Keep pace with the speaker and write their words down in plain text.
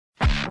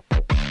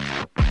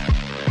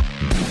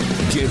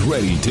Get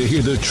ready to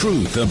hear the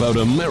truth about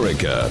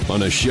America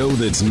on a show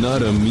that's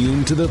not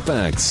immune to the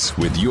facts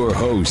with your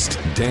host,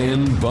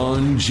 Dan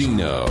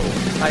Bongino.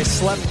 I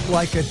slept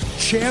like a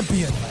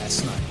champion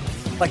last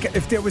night. Like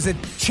if there was a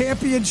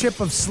championship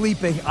of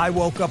sleeping, I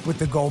woke up with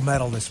the gold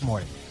medal this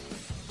morning.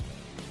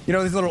 You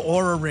know, this little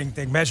Oura Ring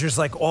thing measures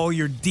like all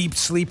your deep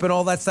sleep and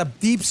all that stuff.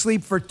 Deep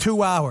sleep for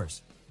 2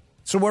 hours.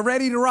 So we're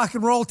ready to rock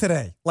and roll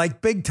today,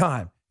 like big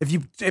time.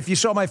 If you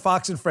saw my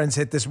Fox and Friends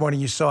hit this morning,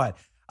 you saw it.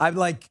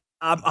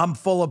 I'm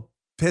full of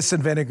piss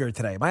and vinegar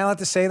today. Am I allowed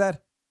to say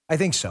that? I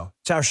think so.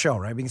 It's our show,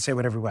 right? We can say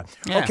whatever we want.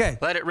 Yeah, okay.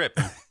 Let it rip.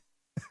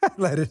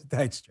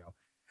 Thanks, Joe.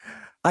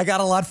 I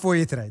got a lot for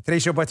you today.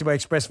 Today's show brought to you by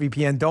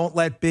ExpressVPN. Don't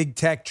let big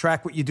tech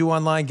track what you do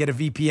online. Get a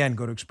VPN.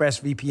 Go to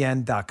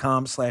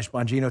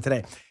expressvpn.com/Bongino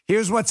today.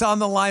 Here's what's on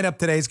the lineup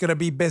today. It's going to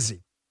be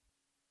busy.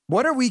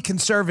 What are we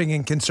conserving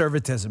in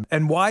conservatism?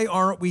 And why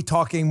aren't we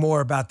talking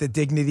more about the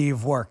dignity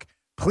of work?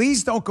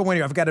 Please don't go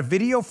anywhere. I've got a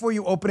video for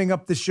you opening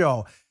up the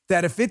show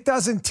that if it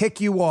doesn't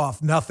tick you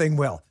off, nothing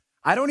will.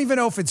 I don't even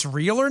know if it's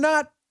real or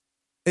not.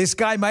 This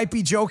guy might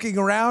be joking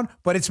around,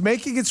 but it's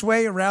making its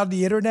way around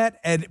the internet.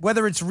 And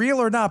whether it's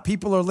real or not,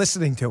 people are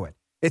listening to it.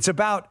 It's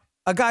about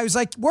a guy who's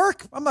like,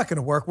 work? I'm not going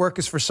to work. Work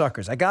is for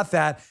suckers. I got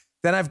that.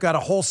 Then I've got a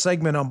whole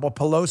segment on what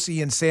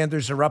Pelosi and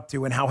Sanders are up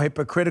to and how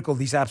hypocritical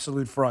these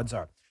absolute frauds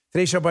are.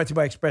 Today's show brought to you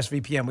by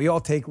ExpressVPN. We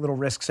all take little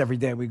risks every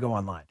day we go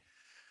online.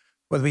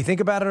 Whether we think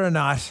about it or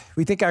not,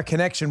 we think our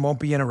connection won't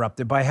be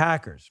interrupted by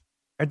hackers.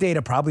 Our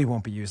data probably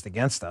won't be used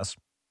against us.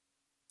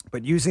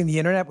 But using the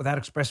internet without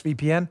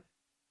ExpressVPN,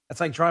 that's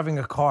like driving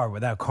a car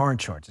without car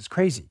insurance. It's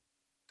crazy.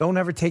 Don't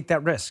ever take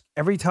that risk.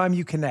 Every time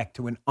you connect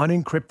to an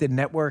unencrypted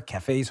network,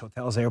 cafes,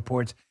 hotels,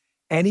 airports,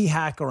 any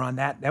hacker on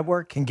that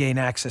network can gain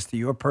access to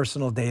your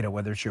personal data,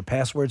 whether it's your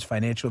passwords,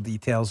 financial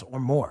details, or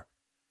more.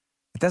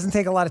 It doesn't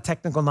take a lot of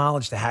technical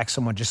knowledge to hack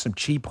someone, just some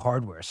cheap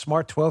hardware. A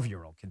smart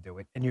 12-year-old can do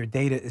it, and your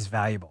data is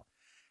valuable.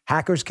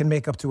 Hackers can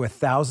make up to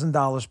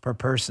 $1,000 per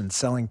person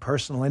selling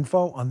personal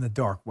info on the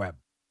dark web.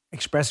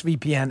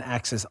 ExpressVPN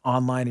acts as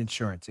online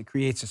insurance. It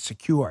creates a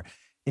secure,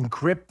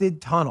 encrypted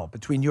tunnel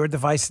between your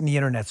device and the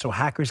internet so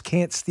hackers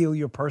can't steal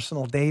your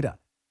personal data.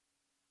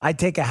 I'd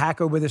take a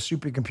hacker with a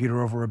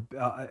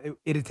supercomputer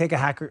it'd take a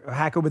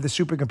hacker with a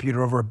supercomputer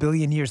over 1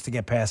 billion years to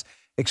get past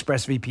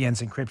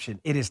ExpressVPN's encryption.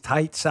 It is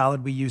tight,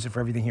 solid. We use it for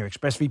everything here.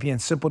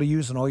 ExpressVPN, simple to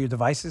use on all your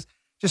devices.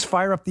 Just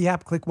fire up the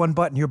app, click one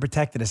button, you're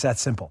protected. It's that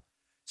simple.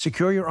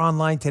 Secure your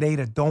online today.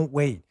 Don't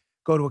wait.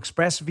 Go to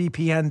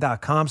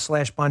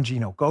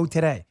expressvpn.com/Bongino. Go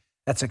today.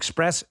 That's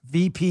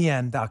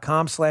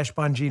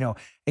expressvpn.com/Bongino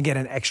and get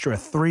an extra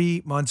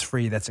 3 months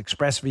free. That's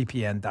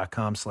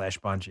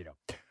expressvpn.com/Bongino.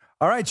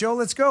 All right, Joe,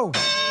 let's go. All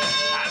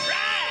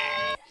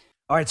right.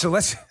 All right, so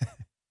let's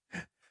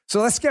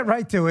get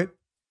right to it.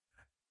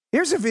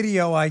 Here's a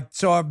video I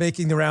saw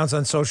making the rounds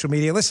on social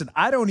media. Listen,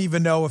 I don't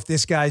even know if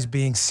this guy's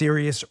being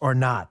serious or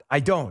not.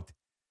 I don't.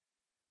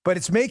 But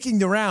it's making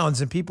the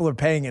rounds and people are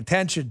paying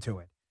attention to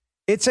it.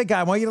 It's a guy,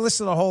 I want you to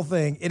listen to the whole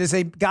thing. It is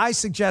a guy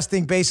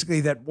suggesting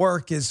basically that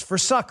work is for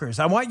suckers.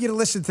 I want you to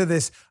listen to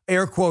this,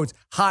 air quotes,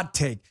 hot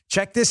take.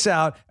 Check this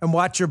out and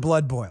watch your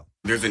blood boil.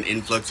 There's an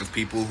influx of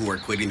people who are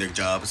quitting their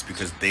jobs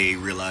because they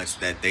realize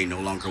that they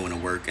no longer want to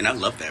work. And I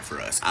love that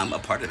for us. I'm a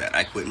part of that.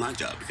 I quit my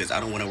job because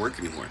I don't want to work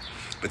anymore.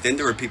 But then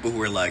there are people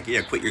who are like,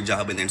 yeah, quit your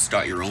job and then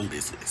start your own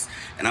business.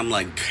 And I'm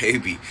like,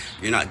 baby,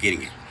 you're not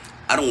getting it.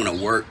 I don't want to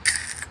work.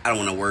 I don't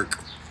want to work.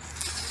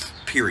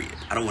 Period.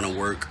 I don't want to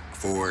work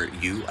for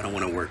you. I don't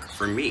want to work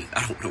for me.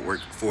 I don't want to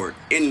work for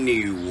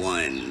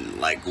anyone.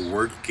 Like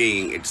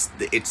working, it's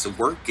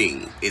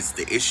working is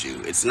the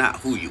issue. It's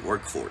not who you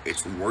work for.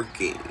 It's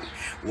working.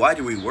 Why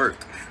do we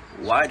work?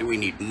 Why do we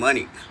need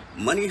money?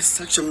 Money is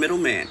such a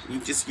middleman. You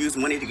just use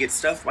money to get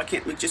stuff. Why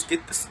can't we just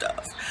get the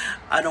stuff?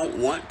 I don't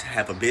want to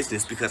have a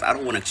business because I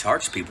don't want to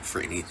charge people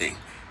for anything.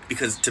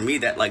 Because to me,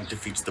 that like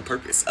defeats the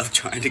purpose of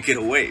trying to get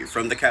away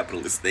from the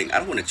capitalist thing. I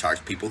don't want to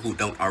charge people who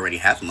don't already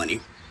have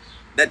money.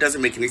 That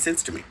doesn't make any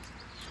sense to me.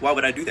 Why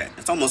would I do that?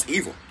 It's almost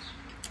evil.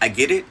 I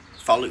get it.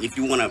 Follow. If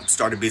you want to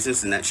start a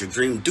business and that's your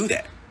dream, do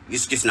that.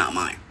 It's just not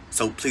mine.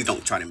 So please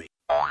don't try to make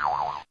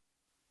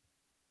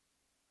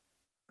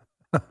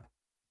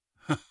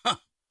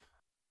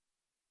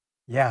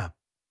Yeah.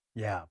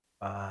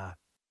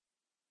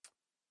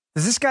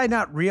 Does this guy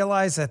not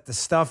realize that the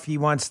stuff he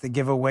wants to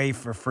give away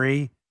for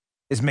free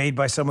is made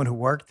by someone who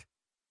worked?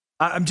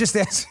 I'm just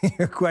asking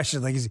a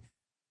question. Like,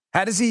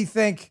 how does he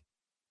think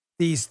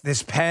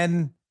this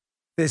pen,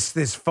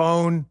 this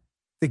phone,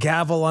 the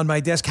gavel on my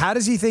desk, how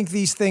does he think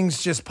these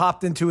things just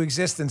popped into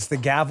existence? The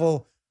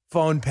gavel,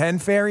 phone, pen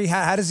fairy?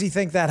 How does he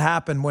think that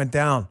happened, went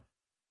down?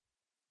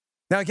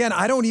 Now, again,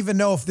 I don't even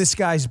know if this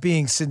guy's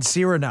being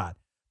sincere or not,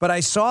 but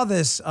I saw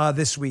this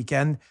this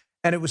weekend,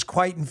 and it was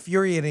quite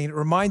infuriating. It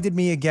reminded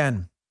me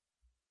again.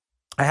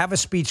 I have a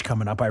speech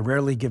coming up. I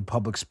rarely give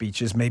public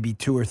speeches, maybe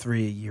 2 or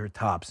 3 a year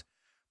tops.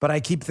 But I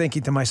keep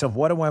thinking to myself,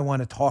 what do I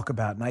want to talk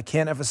about? And I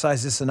can't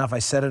emphasize this enough. I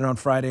said it on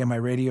Friday on my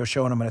radio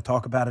show, and I'm going to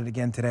talk about it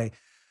again today.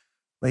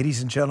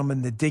 Ladies and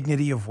gentlemen, the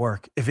dignity of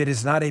work. If it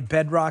is not a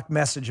bedrock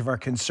message of our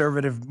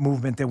conservative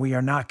movement, then we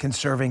are not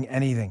conserving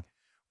anything.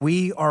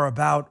 We are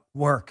about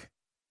work.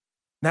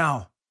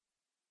 Now,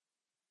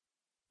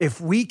 if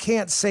we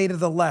can't say to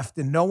the left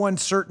in no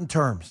uncertain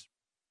terms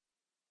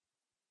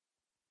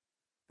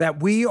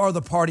that we are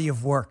the party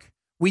of work,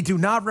 we do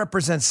not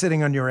represent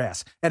sitting on your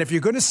ass. And if you're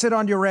going to sit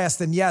on your ass,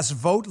 then yes,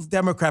 vote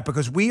Democrat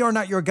because we are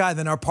not your guy.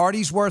 Then our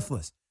party's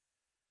worthless.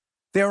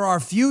 There are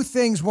few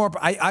things more.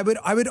 I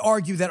would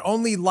argue that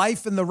only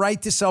life and the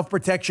right to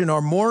self-protection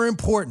are more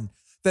important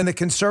than the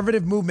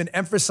conservative movement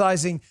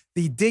emphasizing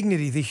the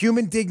dignity, the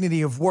human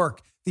dignity of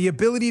work, the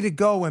ability to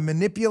go and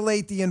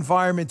manipulate the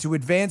environment to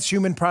advance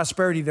human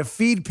prosperity, to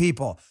feed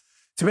people,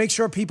 to make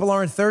sure people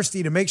aren't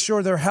thirsty, to make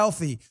sure they're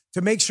healthy,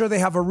 to make sure they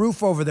have a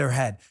roof over their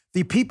head.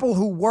 The people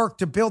who worked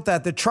to build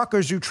that, the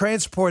truckers who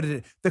transported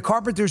it, the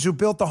carpenters who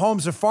built the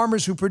homes, the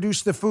farmers who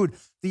produced the food,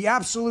 the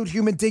absolute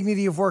human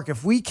dignity of work.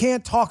 If we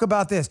can't talk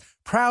about this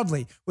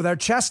proudly with our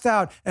chest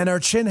out and our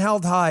chin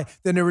held high,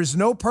 then there is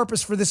no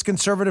purpose for this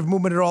conservative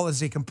movement at all.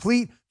 It's a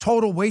complete,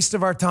 total waste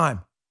of our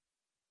time.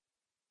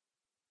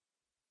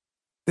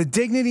 The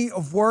dignity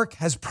of work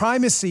has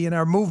primacy in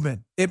our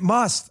movement. It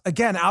must,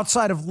 again,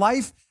 outside of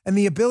life and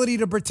the ability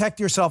to protect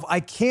yourself. I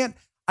can't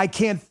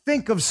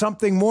think of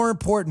something more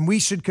important we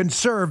should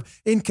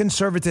conserve in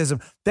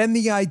conservatism than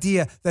the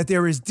idea that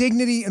there is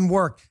dignity in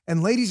work.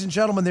 And ladies and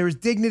gentlemen, there is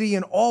dignity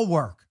in all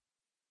work.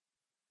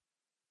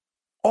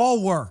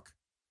 All work.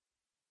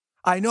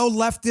 I know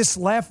leftists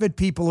laugh at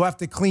people who have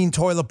to clean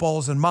toilet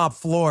bowls and mop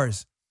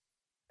floors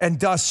and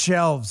dust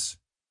shelves.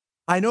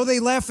 I know they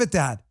laugh at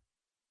that.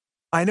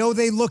 I know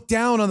they look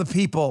down on the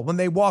people when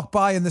they walk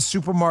by in the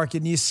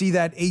supermarket and you see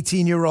that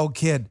 18-year-old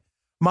kid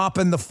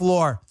mopping the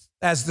floor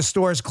as the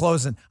store is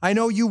closing. I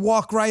know you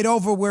walk right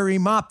over where he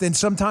mopped, and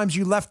sometimes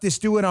you leftists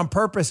do it on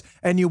purpose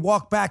and you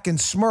walk back and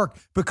smirk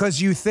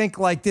because you think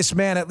like this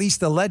man at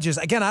least alleges.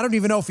 Again, I don't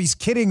even know if he's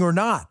kidding or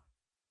not,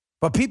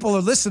 but people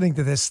are listening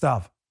to this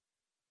stuff.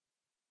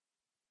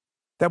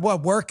 That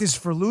what, work is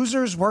for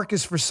losers? Work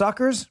is for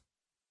suckers?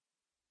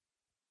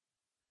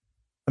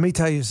 Let me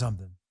tell you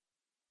something.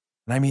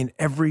 And I mean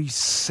every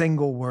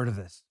single word of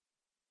this.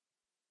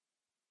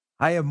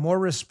 I have more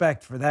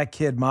respect for that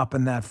kid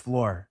mopping that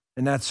floor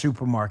in that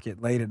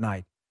supermarket late at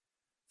night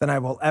than I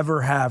will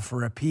ever have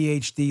for a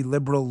PhD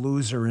liberal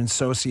loser in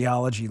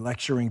sociology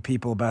lecturing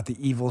people about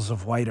the evils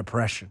of white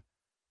oppression.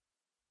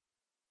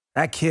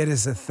 That kid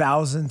is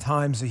 1,000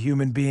 times a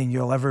human being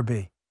you'll ever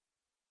be.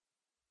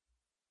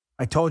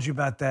 I told you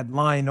about that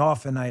line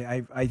often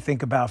I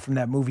think about from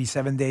that movie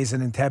 7 Days in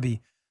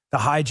Entebbe, the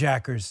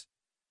hijackers.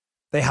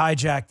 They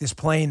hijack this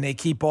plane. They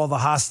keep all the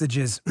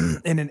hostages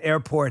in an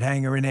airport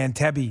hangar in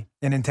Entebbe.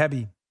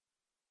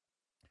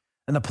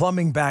 And the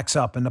plumbing backs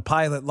up, and the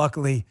pilot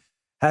luckily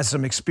has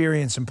some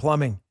experience in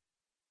plumbing.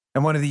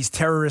 And one of these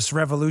terrorist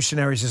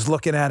revolutionaries is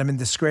looking at him in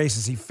disgrace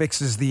as he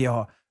fixes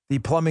the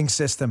plumbing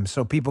system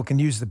so people can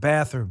use the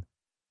bathroom.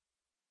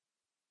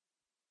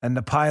 And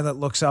the pilot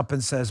looks up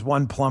and says,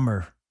 one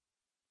plumber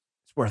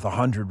is worth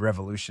 100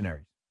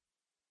 revolutionaries.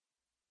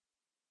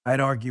 I'd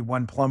argue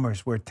one plumber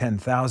is worth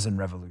 10,000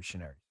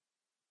 revolutionaries.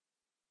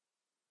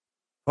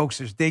 Folks,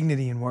 there's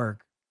dignity in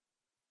work.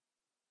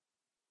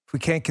 If we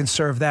can't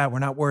conserve that, we're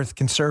not worth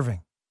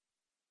conserving.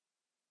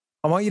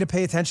 I want you to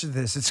pay attention to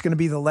this. It's going to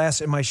be the last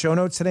in my show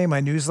notes today,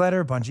 my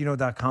newsletter,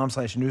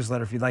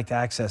 bongino.com/newsletter if you'd like to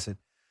access it.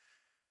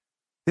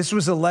 This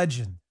was a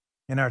legend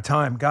in our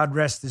time. God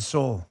rest his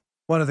soul.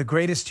 One of the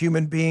greatest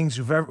human beings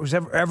who's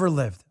ever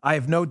lived. I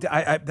have no,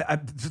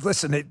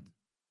 listen,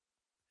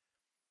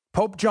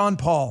 Pope John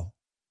Paul.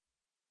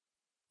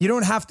 You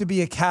don't have to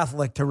be a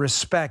Catholic to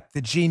respect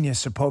the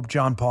genius of Pope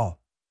John Paul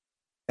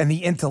and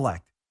the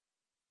intellect.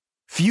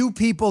 Few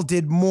people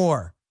did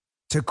more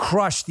to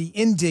crush the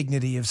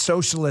indignity of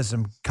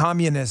socialism,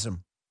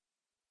 communism,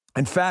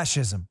 and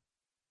fascism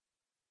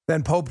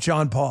than Pope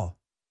John Paul.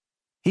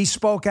 He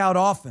spoke out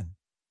often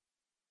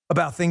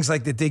about things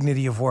like the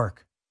dignity of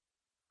work.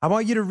 I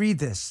want you to read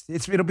this.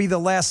 It'll be the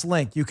last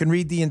link. You can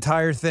read the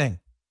entire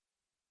thing.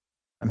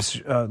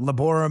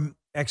 Laborum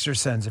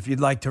Exercens, if you'd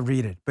like to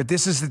read it. But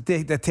this is the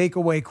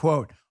takeaway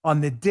quote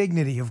on the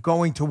dignity of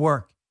going to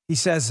work. He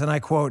says, and I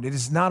quote, "It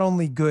is not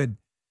only good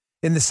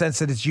in the sense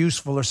that it's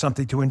useful or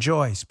something to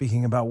enjoy,"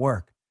 speaking about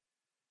work.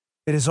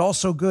 "It is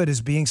also good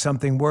as being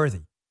something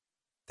worthy.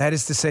 That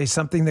is to say,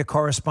 something that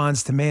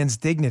corresponds to man's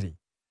dignity,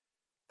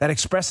 that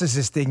expresses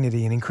his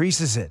dignity and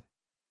increases it.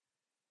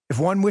 If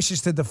one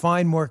wishes to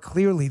define more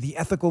clearly the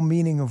ethical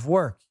meaning of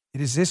work,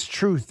 it is this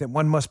truth that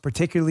one must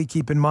particularly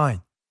keep in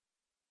mind."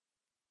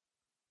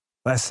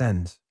 Last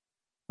sentence.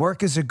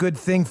 Work is a good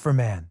thing for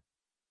man,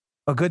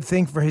 a good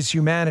thing for his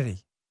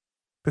humanity,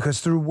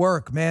 because through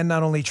work, man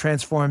not only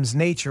transforms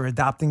nature,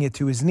 adopting it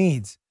to his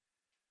needs,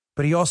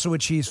 but he also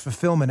achieves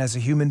fulfillment as a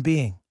human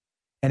being,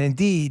 and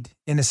indeed,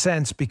 in a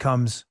sense,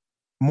 becomes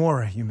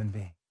more a human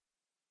being.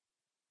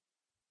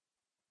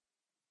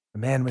 The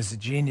man was a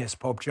genius,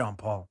 Pope John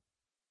Paul.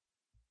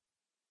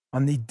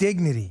 On the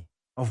dignity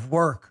of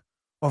work,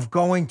 of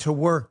going to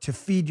work to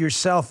feed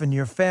yourself and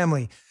your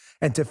family,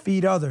 and to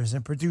feed others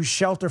and produce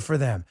shelter for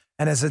them,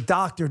 and as a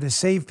doctor to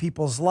save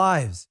people's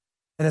lives,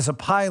 and as a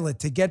pilot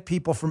to get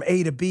people from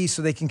A to B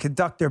so they can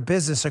conduct their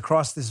business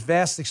across this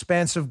vast,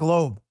 expansive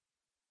globe,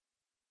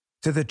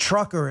 to the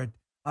trucker.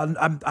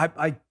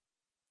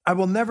 I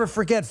will never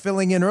forget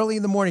filling in early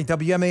in the morning,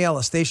 WMAL,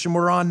 a station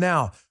we're on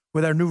now,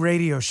 with our new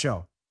radio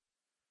show.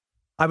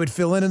 I would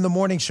fill in the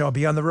morning show. I'd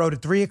be on the road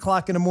at 3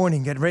 o'clock in the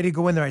morning, getting ready to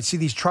go in there. I'd see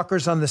these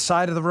truckers on the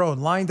side of the road,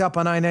 lined up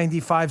on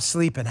I-95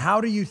 sleeping. How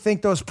do you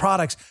think those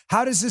products,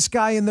 how does this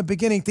guy in the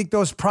beginning think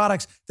those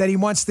products that he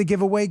wants to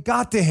give away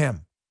got to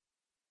him?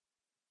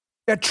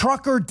 A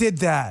trucker did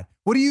that.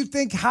 What do you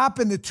think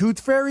happened? The tooth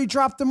fairy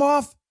dropped them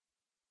off?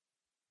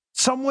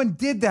 Someone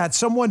did that.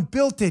 Someone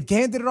built it,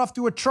 handed it off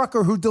to a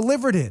trucker who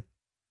delivered it.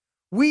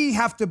 We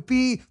have to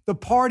be the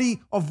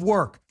party of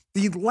work.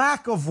 The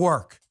lack of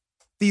work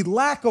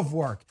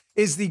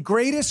is the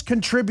greatest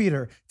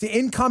contributor to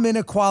income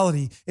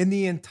inequality in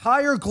the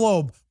entire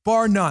globe,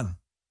 bar none.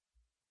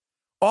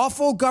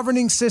 Awful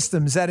governing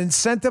systems that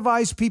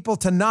incentivize people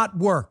to not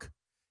work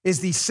is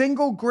the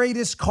single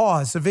greatest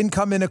cause of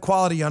income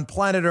inequality on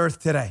planet Earth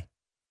today.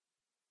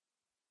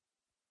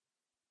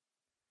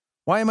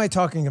 Why am I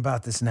talking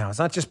about this now? It's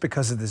not just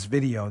because of this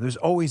video. There's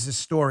always a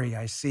story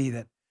I see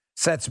that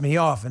sets me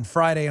off. And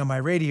Friday on my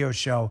radio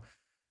show,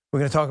 we're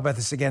going to talk about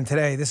this again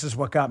today. This is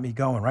what got me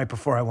going right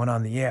before I went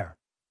on the air.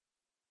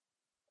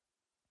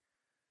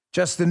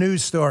 Just the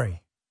news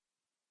story.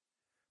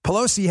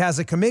 Pelosi has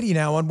a committee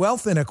now on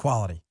wealth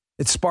inequality.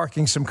 It's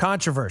sparking some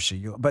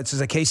controversy, but this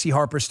is a Casey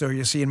Harper story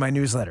you'll see in my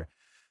newsletter.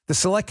 The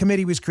select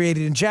committee was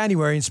created in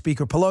January, and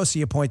Speaker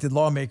Pelosi appointed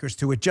lawmakers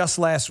to it just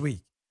last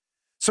week.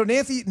 So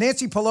Nancy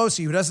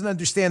Pelosi, who doesn't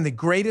understand the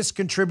greatest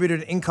contributor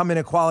to income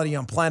inequality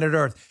on planet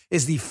Earth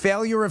is the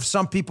failure of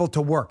some people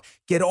to work.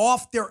 Get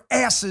off their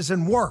asses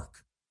and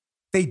work.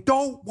 They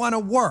don't want to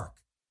work.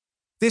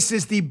 This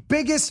is the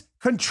biggest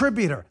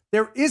contributor.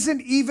 There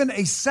isn't even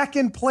a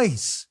second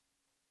place.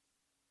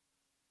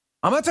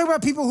 I'm not talking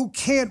about people who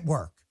can't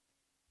work.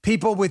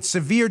 People with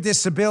severe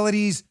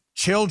disabilities,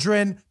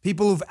 children,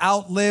 people who've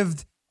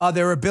outlived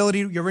their ability.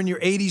 You're in your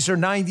 80s or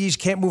 90s,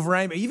 can't move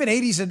around. Even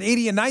 80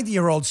 and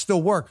 90-year-olds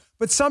still work,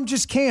 but some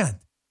just can't.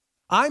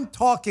 I'm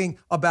talking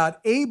about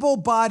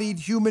able-bodied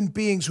human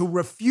beings who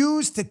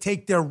refuse to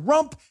take their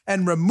rump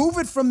and remove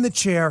it from the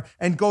chair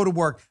and go to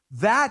work.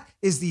 That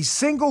is the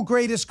single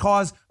greatest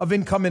cause of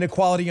income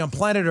inequality on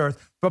planet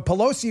Earth. But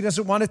Pelosi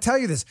doesn't want to tell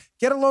you this.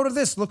 Get a load of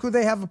this. Look who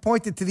they have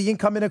appointed to the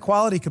Income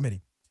Inequality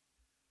Committee.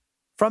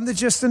 From the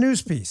Just the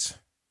News piece.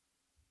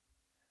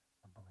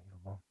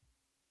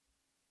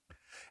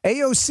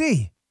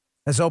 AOC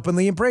has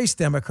openly embraced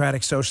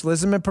democratic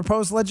socialism and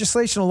proposed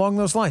legislation along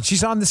those lines.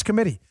 She's on this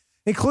committee,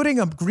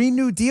 including a Green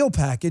New Deal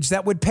package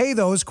that would pay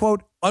those,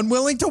 quote,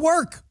 unwilling to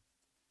work.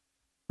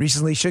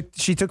 Recently,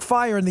 she took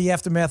fire in the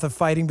aftermath of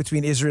fighting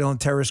between Israel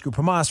and terrorist group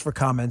Hamas for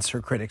comments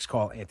her critics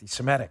call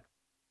anti-Semitic.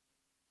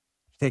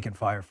 She's taken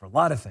fire for a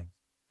lot of things.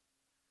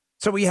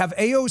 So we have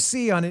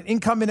AOC on an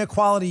income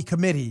inequality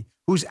committee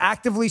who's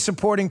actively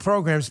supporting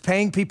programs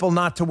paying people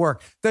not to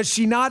work. Does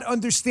she not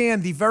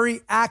understand the very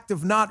act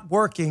of not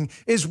working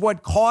is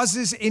what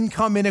causes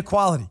income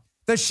inequality?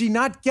 Does she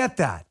not get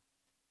that?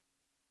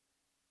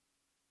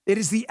 It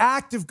is the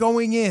act of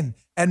going in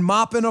and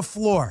mopping a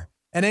floor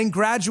and then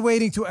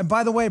graduating to, and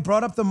by the way, I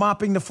brought up the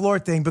mopping the floor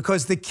thing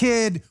because the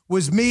kid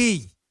was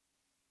me.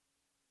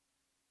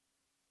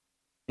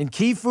 In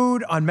Key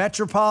Food on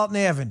Metropolitan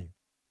Avenue.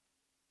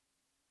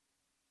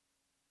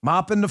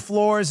 Mopping the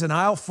floors in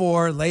aisle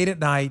 4 late at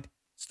night,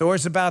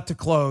 stores about to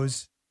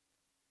close,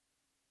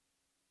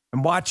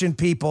 and watching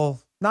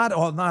people, not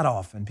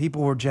often,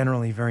 people were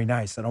generally very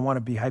nice. I don't want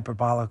to be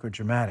hyperbolic or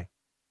dramatic.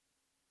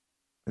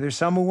 But there's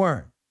some who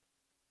weren't.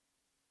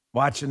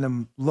 Watching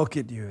them look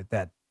at you at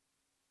that,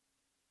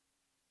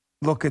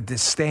 look at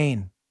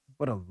disdain.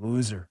 What a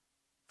loser.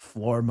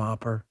 Floor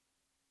mopper.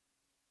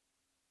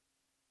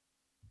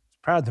 I was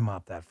proud to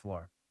mop that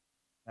floor.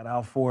 That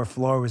aisle 4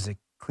 floor was the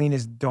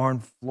cleanest darn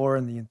floor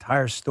in the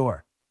entire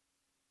store.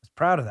 I was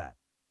proud of that.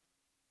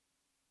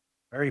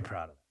 Very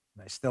proud of it.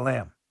 And I still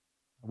am.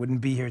 I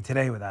wouldn't be here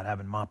today without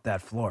having mopped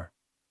that floor.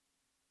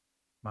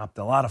 Mopped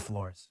a lot of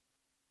floors.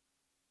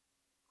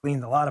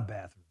 Cleaned a lot of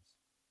bathrooms.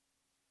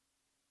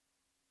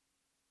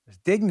 There's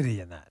dignity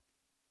in that.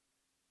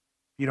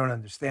 If you don't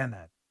understand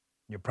that,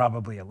 you're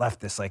probably a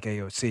leftist like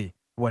AOC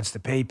who wants to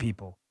pay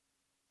people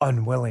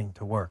unwilling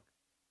to work.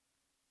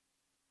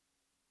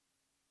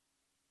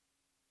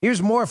 Here's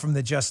more from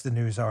the Just the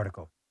News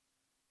article.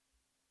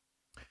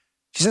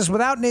 She says,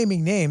 without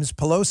naming names,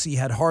 Pelosi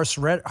had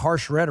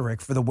harsh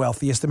rhetoric for the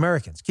wealthiest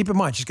Americans. Keep in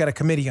mind, she's got a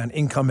committee on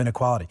income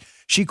inequality.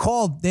 She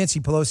called, Nancy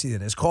Pelosi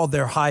that is, called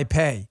their high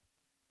pay,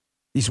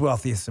 these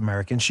wealthiest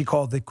Americans. She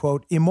called it,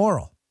 quote,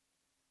 immoral.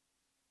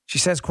 She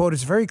says, quote,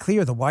 it's very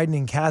clear the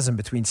widening chasm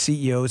between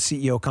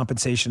CEO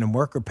compensation and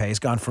worker pay has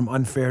gone from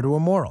unfair to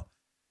immoral.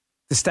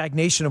 The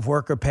stagnation of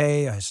worker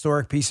pay, a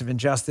historic piece of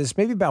injustice.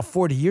 Maybe about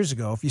 40 years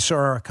ago, if you saw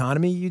our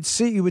economy, you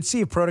would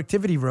see if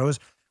productivity rose,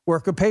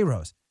 worker pay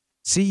rose.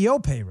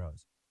 CEO pay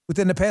rose.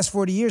 within the past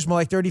 40 years, more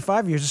like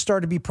 35 years, it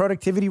started to be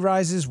productivity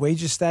rises,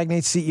 wages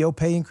stagnate, CEO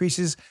pay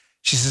increases.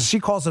 She says she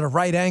calls it a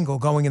right angle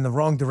going in the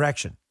wrong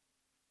direction.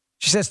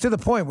 She says to the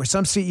point where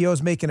some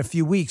CEOs make in a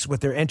few weeks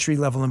what their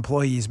entry-level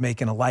employees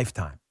make in a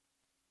lifetime.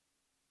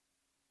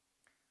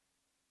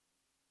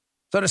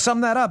 So to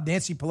sum that up,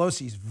 Nancy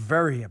Pelosi is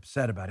very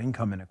upset about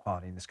income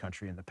inequality in this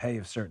country and the pay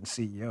of certain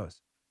CEOs.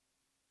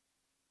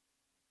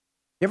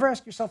 You ever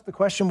ask yourself the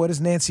question, what is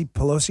Nancy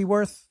Pelosi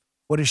worth?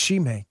 What does she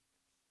make?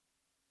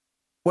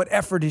 What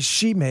effort is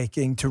she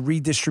making to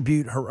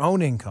redistribute her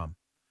own income?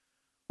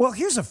 Well,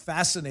 here's a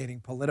fascinating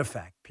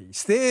PolitiFact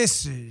piece.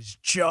 This is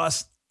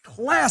just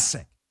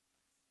classic.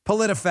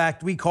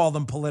 PolitiFact, we call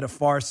them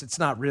PolitiFarce. It's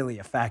not really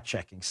a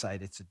fact-checking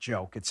site. It's a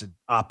joke. It's an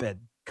op-ed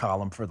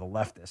column for the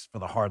leftists, for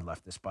the hard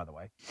leftists, by the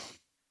way.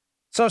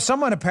 So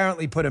someone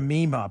apparently put a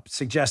meme up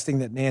suggesting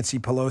that Nancy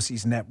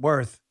Pelosi's net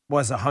worth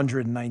was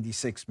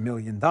 $196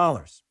 million.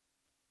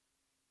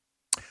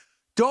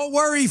 Don't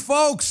worry,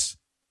 folks.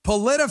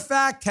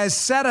 PolitiFact has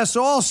set us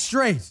all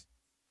straight.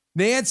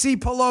 Nancy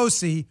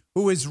Pelosi,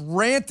 who is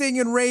ranting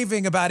and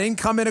raving about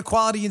income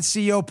inequality and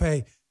CEO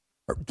pay,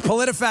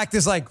 PolitiFact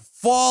is like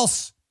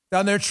false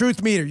on their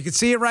truth meter. You can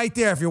see it right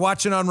there if you're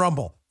watching on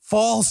Rumble.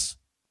 False.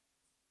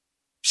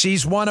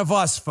 She's one of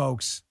us,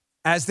 folks,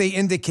 as they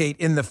indicate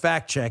in the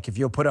fact check, if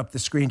you'll put up the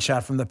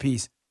screenshot from the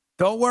piece.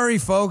 Don't worry,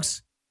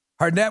 folks.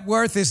 Her net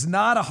worth is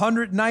not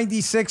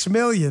 $196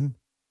 million.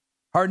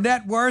 Her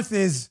net worth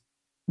is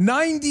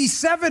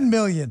 $97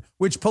 million,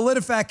 which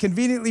PolitiFact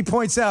conveniently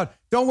points out.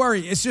 Don't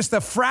worry, it's just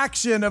a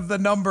fraction of the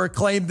number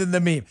claimed in the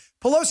meme.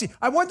 Pelosi,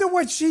 I wonder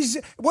what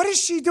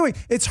is she doing?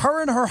 It's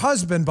her and her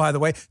husband, by the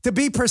way, to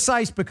be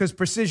precise, because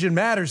precision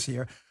matters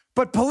here.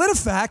 But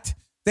PolitiFact,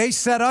 they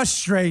set us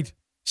straight.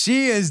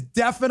 She is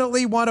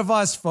definitely one of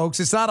us, folks.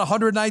 It's not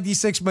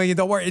 $196 million.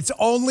 Don't worry. It's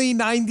only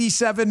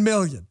 $97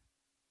 million.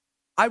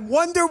 I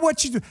wonder what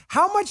she do.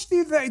 How much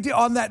do they do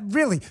on that?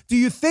 Really? Do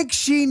you think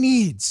she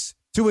needs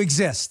to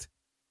exist?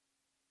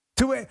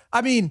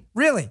 I mean,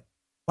 really?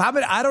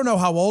 I don't know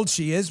how old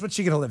she is. What's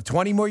she going to live?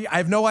 20 more years? I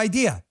have no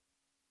idea.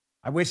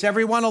 I wish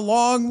everyone a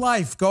long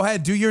life. Go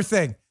ahead. Do your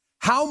thing.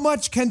 How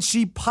much can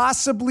she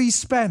possibly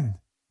spend?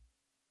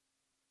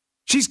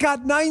 She's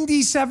got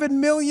 $97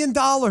 million.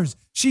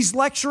 She's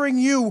lecturing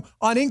you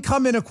on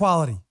income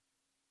inequality.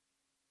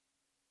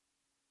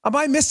 Am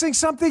I missing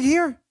something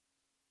here?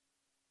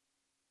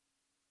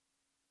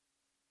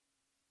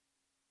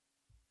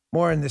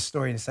 More in this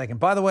story in a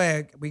second. By the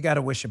way, we got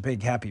to wish a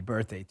big happy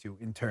birthday to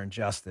intern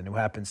Justin, who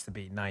happens to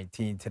be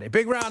 19 today.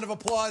 Big round of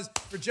applause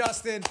for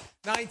Justin,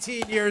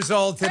 19 years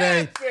old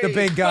today. Happy the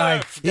big guy.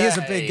 Birthday. He is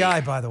a big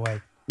guy, by the way.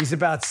 He's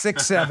about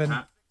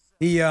 6'7".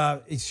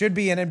 He should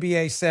be an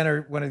NBA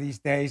center one of these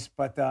days,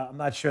 but I'm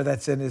not sure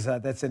that's in his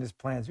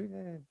plans.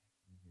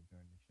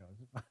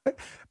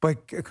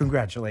 But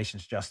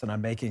congratulations, Justin,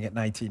 on making it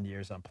 19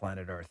 years on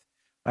planet Earth.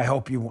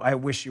 I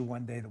wish you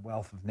one day the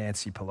wealth of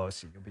Nancy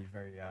Pelosi.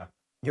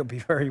 You'll be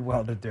very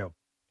well to do.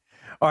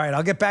 All right,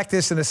 I'll get back to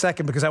this in a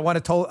second, because I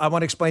want to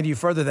explain to you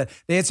further that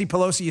Nancy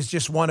Pelosi is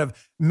just one of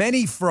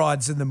many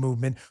frauds in the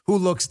movement who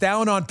looks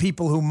down on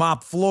people who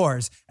mop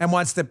floors and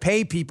wants to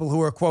pay people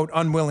who are, quote,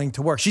 unwilling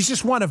to work. She's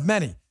just one of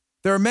many.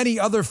 There are many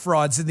other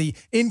frauds in the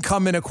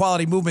income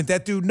inequality movement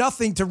that do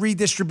nothing to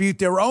redistribute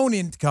their own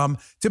income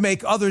to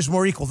make others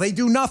more equal. They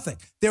do nothing.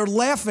 They're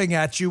laughing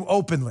at you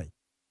openly,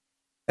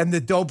 and the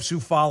dopes who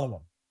follow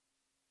them.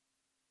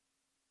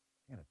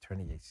 I'm going to turn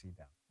the AC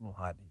down. A little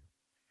hot in here.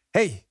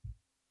 Hey,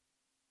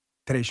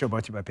 today's show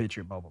brought to you by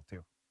Patriot Mobile,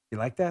 too. You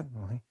like that?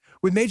 Mm-hmm.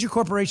 With major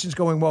corporations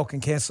going woke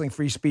and canceling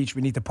free speech,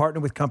 we need to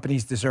partner with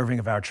companies deserving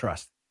of our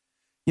trust.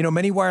 You know,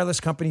 many wireless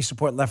companies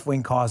support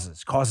left-wing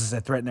causes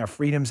that threaten our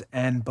freedoms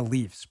and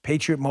beliefs.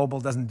 Patriot Mobile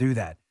doesn't do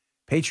that.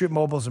 Patriot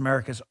Mobile is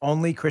America's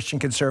only Christian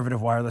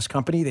conservative wireless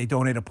company. They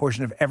donate a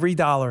portion of every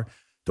dollar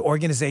to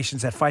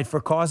organizations that fight for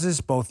causes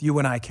both you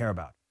and I care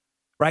about.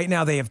 Right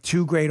now, they have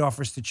two great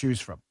offers to choose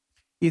from.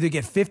 Either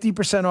get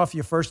 50% off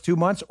your first 2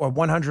 months or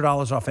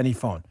 $100 off any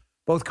phone.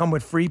 Both come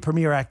with free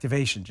Premier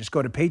activation. Just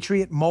go to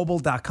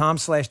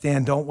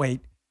patriotmobile.com/Dan. Don't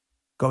wait.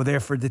 Go there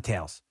for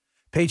details.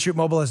 Patriot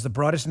Mobile has the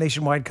broadest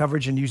nationwide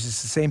coverage and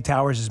uses the same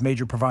towers as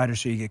major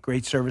providers, so you get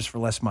great service for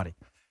less money.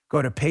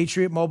 Go to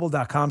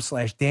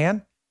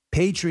patriotmobile.com/Dan,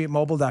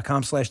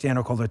 patriotmobile.com/Dan,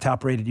 or call their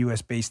top-rated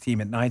U.S.-based team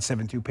at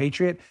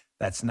 972-PATRIOT.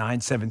 That's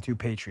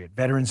 972-PATRIOT.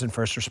 Veterans and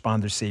first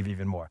responders save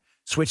even more.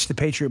 Switch to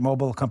Patriot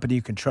Mobile, a company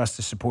you can trust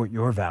to support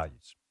your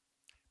values.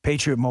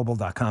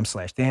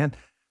 patriotmobile.com/Dan.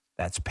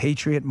 That's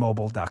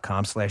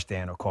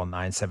patriotmobile.com/Dan, or call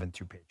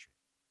 972-PATRIOT.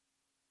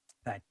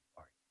 Thank you.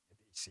 All right, get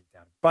the seat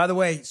down. By the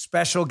way,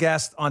 special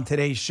guest on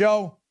today's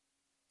show,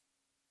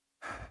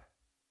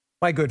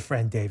 my good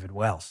friend David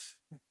Wells.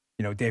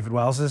 You know, David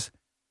Wells is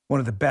one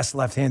of the best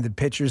left-handed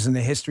pitchers in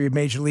the history of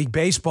Major League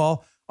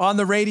Baseball. on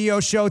the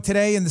radio show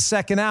today in the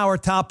second hour.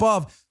 Top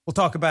of, we'll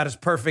talk about his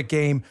perfect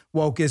game,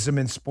 wokeism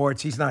in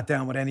sports. He's not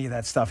down with any of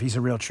that stuff. He's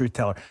a real truth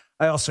teller.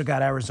 I also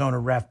got Arizona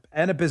rep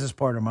and a business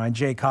partner of mine,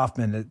 Jake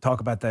Hoffman, to talk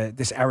about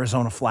this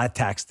Arizona flat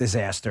tax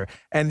disaster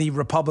and the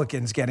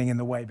Republicans getting in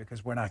the way,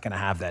 because we're not going to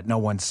have that. No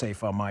one's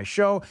safe on my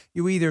show.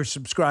 You either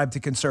subscribe to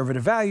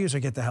conservative values or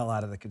get the hell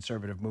out of the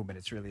conservative movement.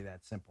 It's really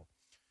that simple.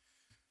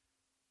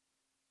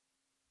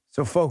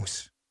 So,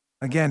 folks,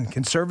 again,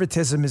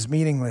 conservatism is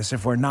meaningless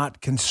if we're not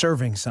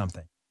conserving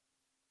something.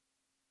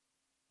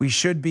 We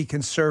should be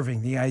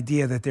conserving the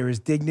idea that there is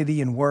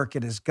dignity in work.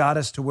 It has got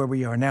us to where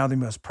we are now, the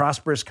most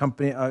prosperous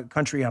country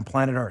on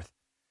planet Earth.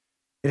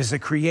 It is the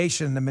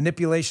creation, the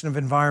manipulation of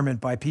environment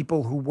by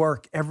people who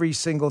work every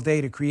single day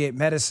to create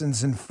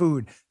medicines and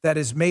food that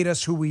has made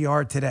us who we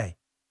are today.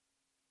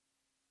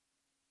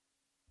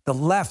 The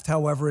left,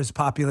 however, is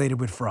populated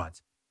with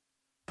frauds.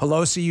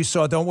 Pelosi, you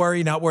saw, don't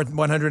worry, not worth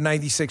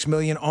 $196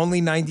 million, only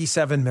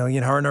 $97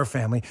 million, her and her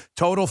family.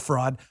 Total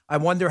fraud. I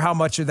wonder how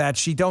much of that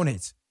she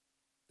donates.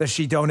 Does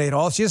she donate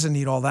all? She doesn't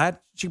need all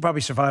that. She could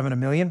probably survive on $1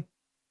 million.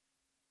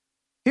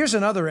 Here's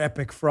another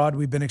epic fraud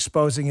we've been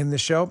exposing in the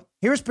show.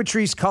 Here's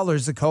Patrisse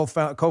Cullors, the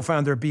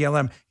co-founder of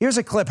BLM. Here's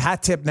a clip,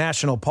 Hat Tip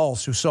National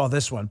Pulse, who saw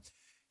this one.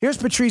 Here's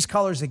Patrisse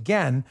Cullors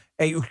again,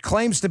 who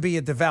claims to be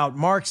a devout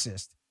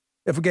Marxist.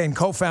 If again,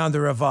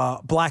 co-founder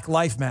of Black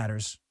Lives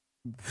Matters.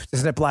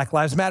 Isn't it Black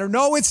Lives Matter?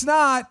 No, it's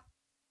not.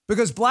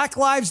 Because Black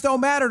lives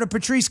don't matter to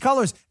Patrisse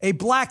Cullors. A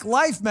Black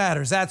life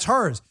matters. That's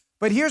hers.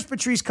 But here's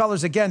Patrisse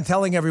Cullors again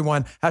telling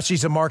everyone how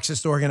she's a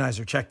Marxist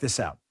organizer. Check this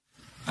out.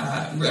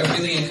 I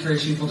really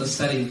encourage people to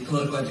study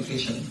political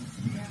education.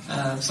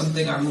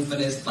 Something our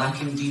movement is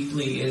lacking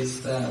deeply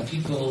is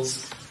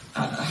people's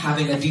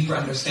having a deeper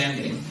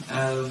understanding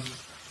of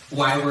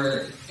why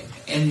we're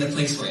in the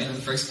place we're in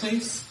the first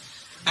place,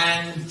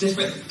 and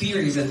different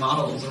theories and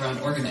models around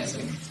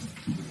organizing.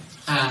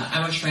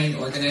 I'm a trained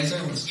organizer.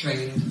 I was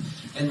trained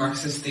in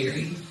Marxist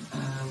theory.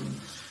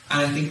 And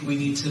I think we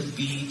need to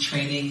be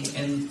training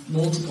in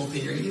multiple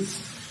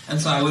theories. And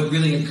so I would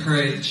really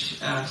encourage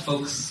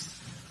folks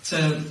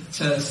to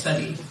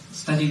study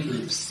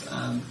groups,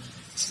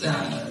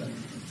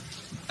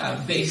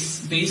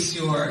 base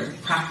your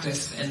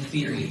practice in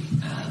theory,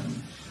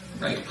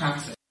 right?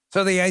 Practice.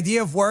 So the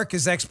idea of work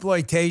is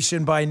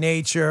exploitation by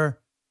nature.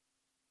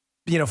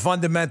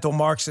 Fundamental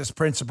Marxist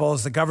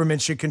principles. The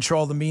government should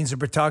control the means of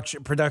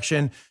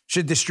production,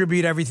 should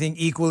distribute everything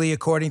equally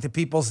according to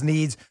people's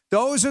needs.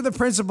 Those are the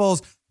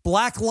principles.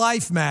 Black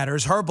life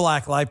matters. Her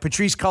black life,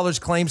 Patrisse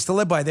Cullors claims to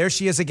live by. There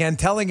she is again,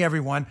 telling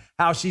everyone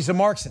how she's a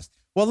Marxist.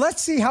 Well,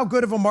 let's see how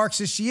good of a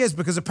Marxist she is,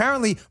 because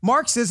apparently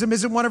Marxism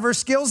isn't one of her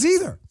skills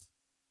either.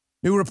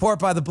 New report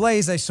by The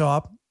Blaze I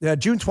saw,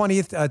 June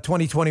 20th,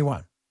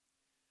 2021.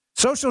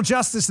 Social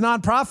justice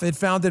nonprofit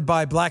founded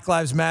by Black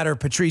Lives Matter,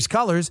 Patrisse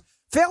Cullors,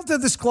 failed to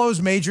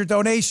disclose major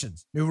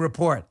donations. New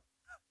report.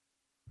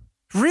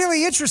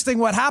 Really interesting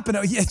what happened.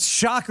 It's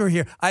shocker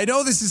here. I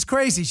know this is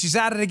crazy. She's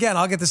at it again.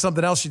 I'll get to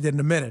something else she did in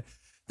a minute.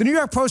 The New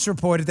York Post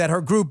reported that her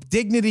group,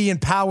 Dignity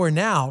and Power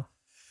Now,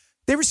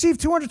 they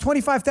received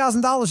 $225,000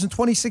 in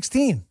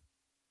 2016.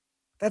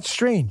 That's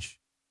strange,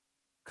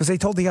 because they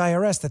told the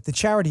IRS that the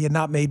charity had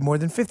not made more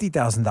than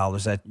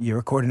 $50,000 that year,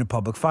 according to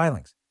public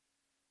filings.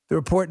 The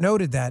report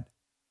noted that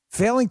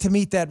failing to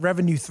meet that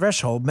revenue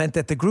threshold meant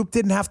that the group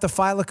didn't have to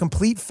file a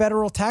complete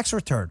federal tax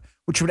return,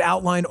 which would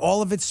outline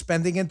all of its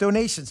spending and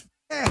donations.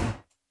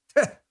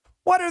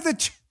 What are the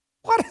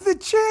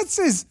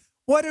chances?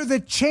 What are the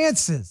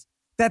chances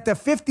that the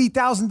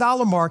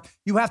 $50,000 mark,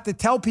 you have to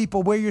tell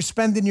people where you're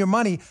spending your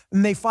money,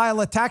 and they file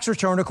a tax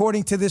return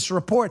according to this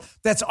report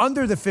that's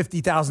under the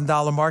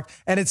 $50,000 mark,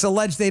 and it's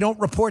alleged they don't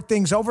report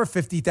things over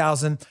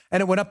 $50,000,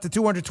 and it went up to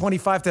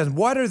 $225,000.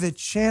 What are the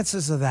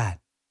chances of that?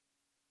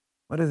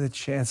 What are the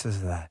chances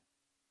of that?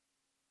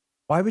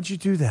 Why would you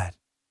do that?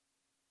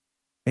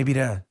 Maybe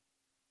to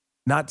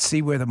not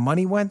see where the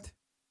money went?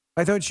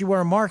 I thought you were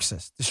a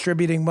Marxist,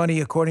 distributing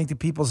money according to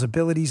people's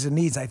abilities and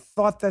needs. I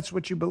thought that's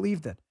what you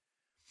believed in.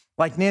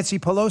 Like Nancy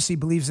Pelosi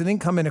believes in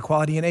income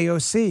inequality in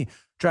AOC,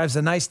 drives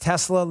a nice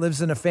Tesla,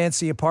 lives in a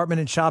fancy apartment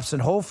and shops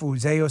in Whole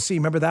Foods, AOC.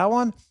 Remember that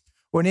one?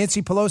 Or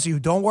Nancy Pelosi, who,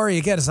 don't worry,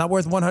 again, is not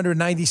worth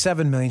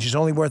 $197 million. She's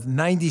only worth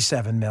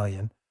 $97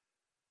 million.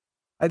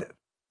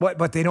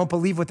 But they don't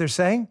believe what they're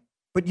saying?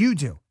 But you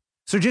do.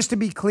 So just to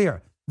be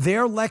clear,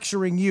 they're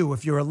lecturing you,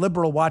 if you're a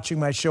liberal watching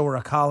my show or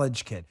a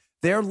college kid,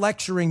 they're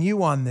lecturing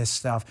you on this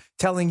stuff,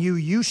 telling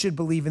you should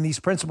believe in these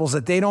principles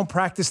that they don't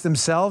practice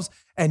themselves,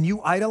 and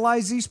you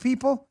idolize these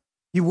people?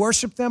 You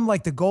worship them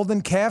like the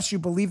golden calves you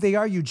believe they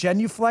are? You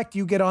genuflect,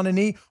 you get on a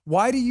knee?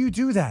 Why do you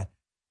do that?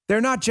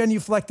 They're not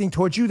genuflecting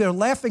towards you. They're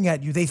laughing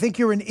at you. They think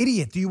you're an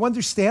idiot. Do you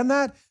understand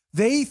that?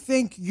 They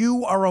think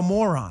you are a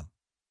moron.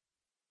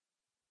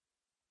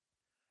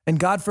 And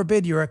God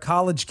forbid you're a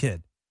college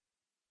kid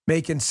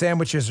making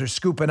sandwiches or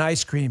scooping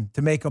ice cream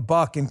to make a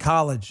buck in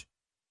college,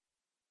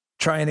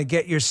 trying to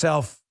get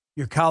yourself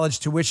your college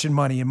tuition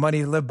money and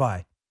money to live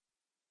by.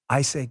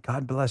 I say,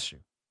 God bless you.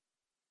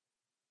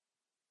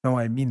 No,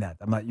 I mean that.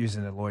 I'm not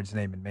using the Lord's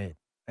name in vain.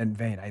 in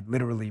vain. I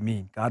literally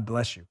mean, God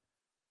bless you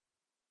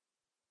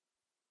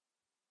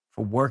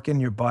for working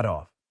your butt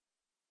off.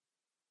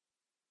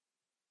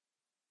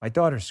 My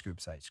daughter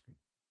scoops ice cream.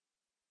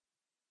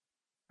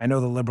 I know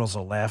the liberals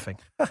are laughing.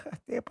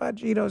 Dan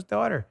Bongino's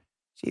daughter.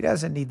 She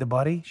doesn't need the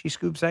buddy. She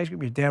scoops ice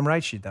cream. You're damn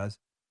right she does.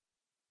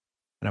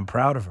 And I'm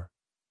proud of her.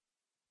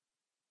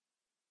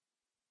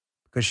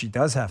 Because she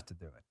does have to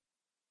do it.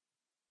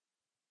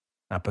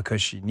 Not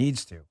because she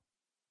needs to,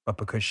 but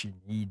because she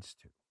needs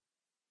to.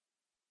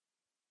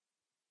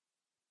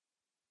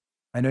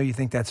 I know you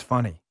think that's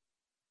funny.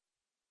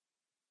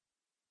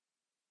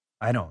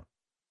 I don't.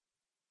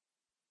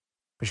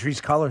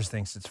 Patrisse Cullors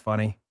thinks it's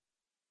funny.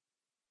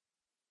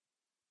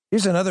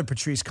 Here's another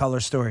Patrisse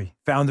Cullors story,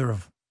 founder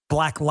of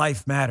Black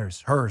Life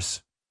Matters,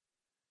 hers.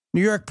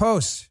 New York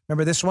Post.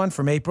 Remember this one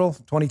from April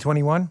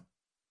 2021?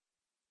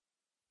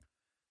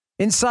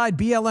 Inside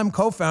BLM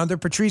co-founder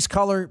Patrisse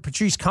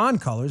Con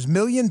Cullors' $1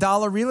 million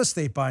real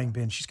estate buying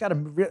binge. She's got a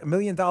 $1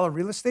 million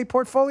real estate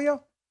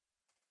portfolio?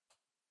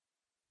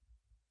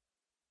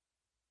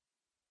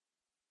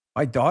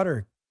 My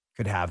daughter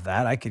could have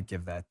that. I could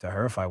give that to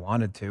her if I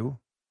wanted to.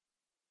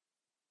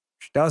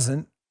 She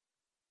doesn't.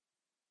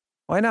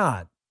 Why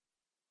not?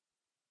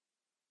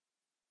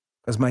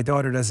 Because my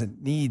daughter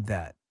doesn't need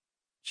that.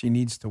 She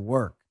needs to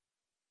work.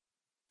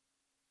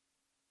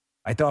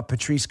 I thought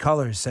Patrisse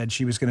Cullors said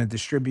she was going to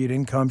distribute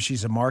income.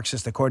 She's a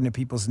Marxist according to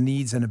people's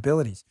needs and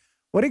abilities.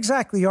 What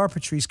exactly are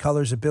Patrisse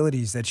Cullors'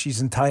 abilities that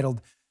she's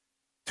entitled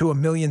to $1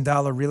 million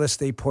real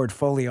estate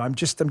portfolio? I'm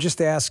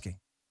just asking.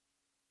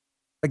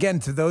 Again,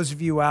 to those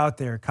of you out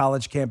there,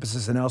 college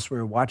campuses and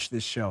elsewhere, watch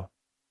this show.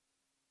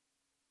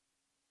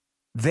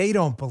 They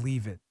don't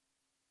believe it.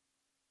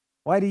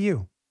 Why do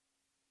you?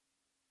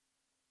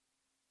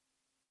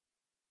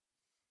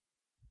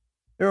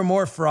 There are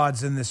more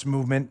frauds in this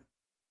movement.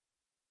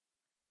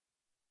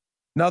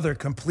 Another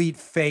complete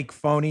fake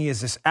phony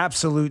is this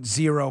absolute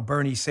zero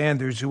Bernie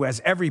Sanders, who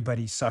has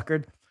everybody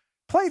suckered.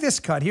 Play this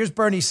cut. Here's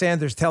Bernie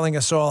Sanders telling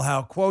us all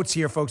how, quotes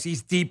here, folks,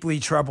 he's deeply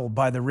troubled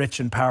by the rich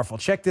and powerful.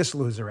 Check this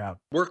loser out.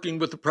 Working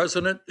with the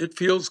president, it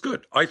feels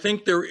good. I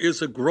think there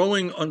is a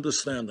growing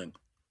understanding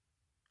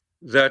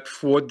that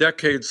for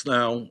decades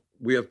now,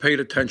 we have paid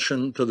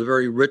attention to the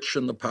very rich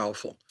and the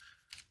powerful.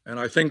 And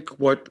I think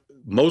what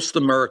most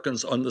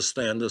Americans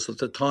understand is that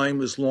the time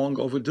is long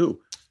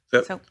overdue,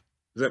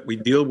 that we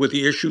deal with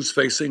the issues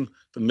facing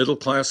the middle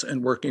class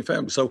and working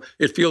families. So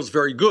it feels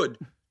very good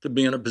to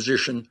be in a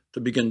position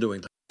to begin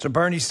doing that. So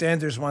Bernie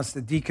Sanders wants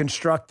to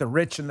deconstruct the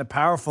rich and the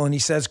powerful, and he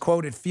says,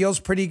 quote, it feels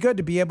pretty good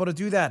to be able to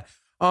do that.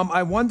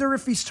 I wonder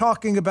if he's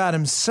talking about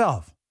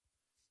himself.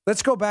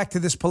 Let's go back to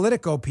this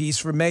Politico piece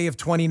from May of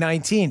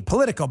 2019.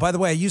 Politico, by the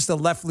way, I used a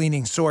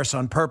left-leaning source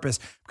on purpose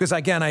because,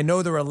 again, I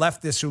know there are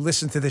leftists who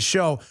listen to the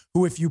show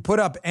who, if you put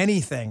up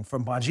anything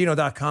from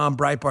Bongino.com,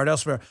 Breitbart,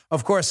 elsewhere,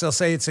 of course, they'll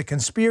say it's a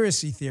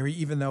conspiracy theory,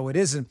 even though it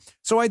isn't.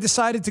 So I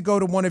decided to go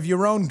to one of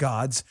your own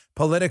gods,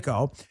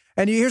 Politico.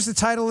 And here's the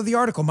title of the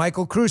article,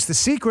 Michael Cruz, The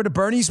Secret of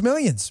Bernie's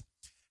Millions.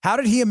 How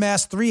did he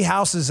amass 3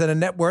 houses and a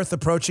net worth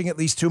approaching at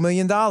least $2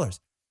 million?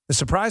 The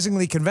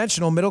surprisingly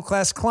conventional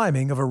middle-class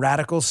climbing of a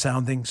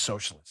radical-sounding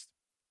socialist.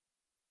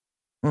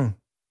 At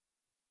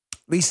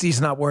least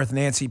he's not worth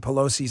Nancy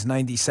Pelosi's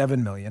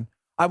 $97 million.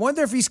 I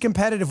wonder if he's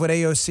competitive with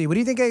AOC. What do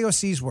you think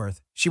AOC's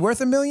worth? She worth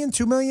 $1 million,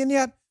 $2 million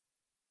yet?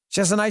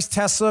 She has a nice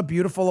Tesla,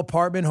 beautiful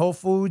apartment, Whole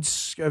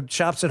Foods,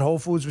 shops at Whole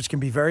Foods, which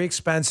can be very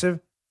expensive.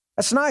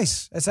 That's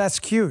nice. That's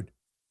cute.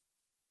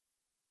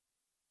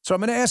 So I'm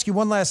going to ask you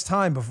one last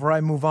time before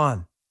I move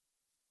on.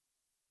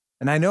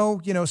 And I know,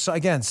 so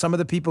again, some of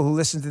the people who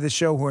listen to this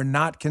show who are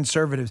not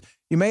conservatives,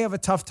 you may have a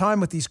tough time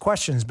with these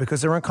questions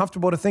because they're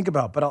uncomfortable to think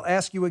about. But I'll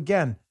ask you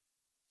again,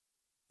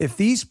 if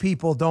these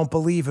people don't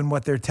believe in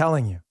what they're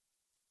telling you,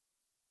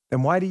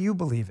 then why do you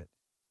believe it?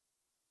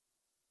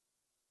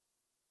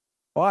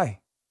 Why?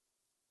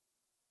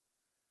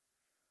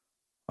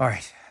 All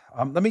right.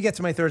 Let me get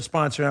to my third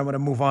sponsor, and I want to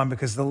move on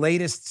because the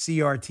latest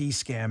CRT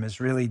scam is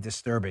really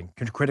disturbing.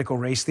 Critical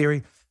race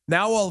theory.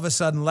 Now, all of a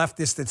sudden,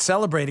 leftists that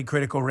celebrated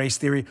critical race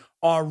theory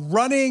are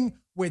running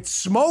with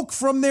smoke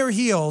from their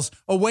heels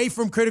away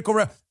from critical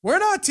race. We're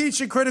not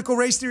teaching critical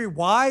race theory.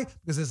 Why?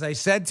 Because as I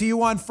said to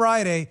you on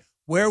Friday,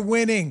 we're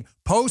winning.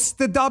 Post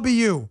the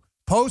W.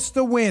 Post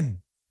the win.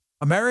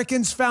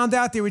 Americans found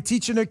out they were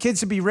teaching their kids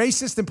to be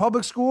racist in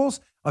public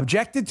schools,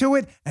 objected to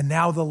it, and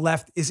now the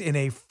left is in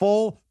a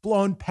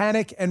full-blown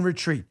panic and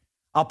retreat.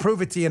 I'll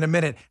prove it to you in a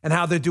minute and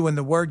how they're doing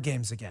the word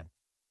games again.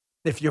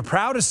 If you're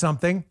proud of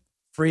something,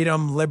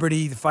 freedom,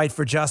 liberty, the fight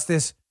for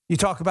justice, you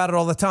talk about it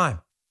all the time.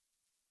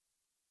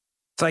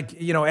 It's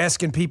like,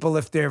 asking people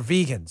if they're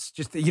vegans.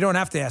 You don't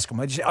have to ask them.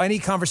 Any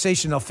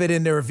conversation, they'll fit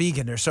in, they're a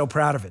vegan. They're so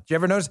proud of it. Do you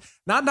ever notice?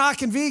 Not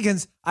knocking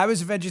vegans. I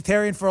was a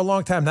vegetarian for a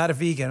long time, not a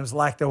vegan. I was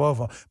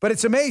lacto-ovo. But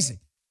it's amazing.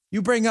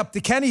 You bring up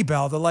the Kenny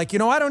Bell. They're like,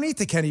 I don't eat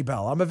the Kenny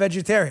Bell. I'm a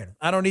vegetarian.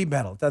 I don't eat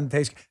metal. It doesn't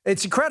taste.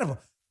 It's incredible.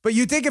 But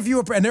you think if you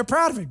were, and they're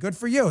proud of it. Good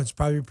for you. It's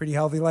probably a pretty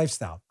healthy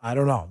lifestyle. I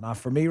don't know. Not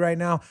for me right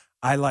now.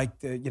 I like,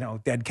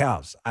 dead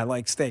cows. I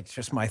like steaks.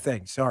 Just my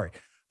thing. Sorry.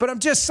 But I'm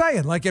just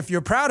saying, like, if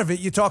you're proud of it,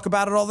 you talk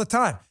about it all the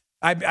time.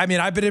 I mean,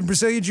 I've been in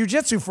Brazilian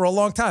Jiu-Jitsu for a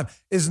long time.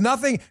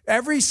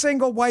 Every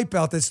single white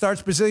belt that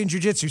starts Brazilian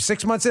Jiu-Jitsu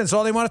 6 months in, it's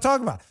all they want to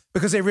talk about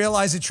because they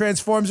realize it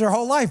transforms their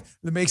whole life.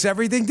 It makes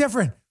everything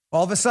different.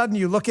 All of a sudden,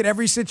 you look at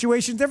every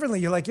situation differently.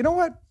 You're like, you know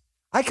what?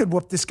 I could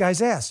whoop this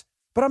guy's ass,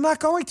 but I'm not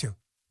going to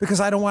because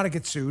I don't want to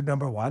get sued,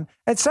 number one.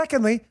 And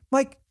secondly,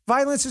 like,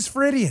 violence is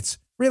for idiots.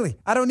 Really,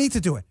 I don't need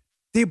to do it.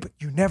 But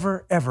you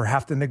never, ever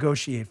have to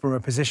negotiate from a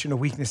position of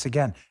weakness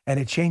again, and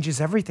it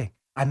changes everything.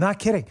 I'm not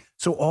kidding.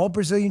 So all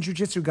Brazilian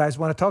Jiu-Jitsu guys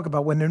want to talk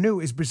about when they're new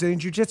is Brazilian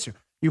Jiu-Jitsu.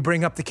 You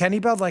bring up the Kenny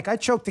Bell, like I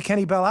choked the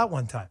Kenny Bell out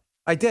one time.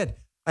 I did.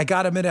 I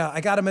got him in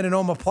an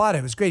omoplata.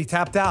 It was great. He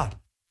tapped out.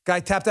 Guy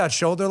tapped out,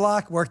 shoulder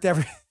lock, worked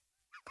every.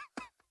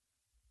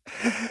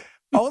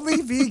 Only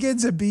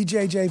vegans and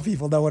BJJ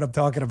people know what I'm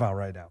talking about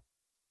right now.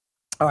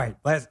 All right,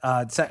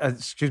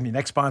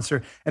 next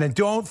sponsor. And then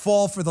don't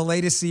fall for the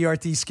latest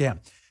CRT scam.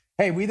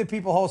 Hey, We the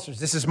People holsters.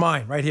 This is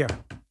mine right here.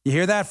 You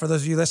hear that for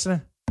those of you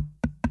listening?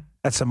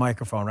 That's the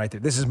microphone right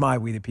there. This is my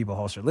We the People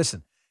holster.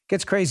 Listen, it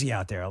gets crazy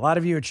out there. A lot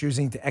of you are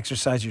choosing to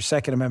exercise your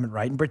Second Amendment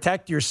right and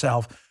protect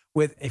yourself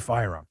with a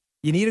firearm.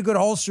 You need a good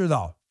holster,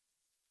 though.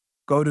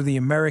 Go to the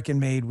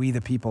American-made We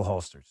the People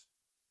holsters.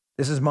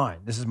 This is mine.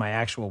 This is my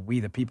actual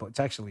We the People. It's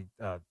actually,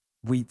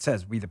 it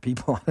says We the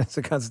People. It's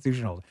a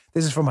constitutional holster.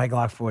 This is for my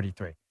Glock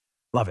 43.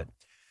 Love it.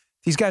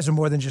 These guys are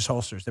more than just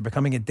holsters. They're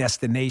becoming a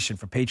destination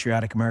for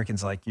patriotic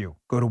Americans like you.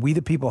 Go to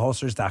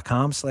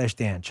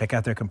wethepeopleholsters.com/Dan. Check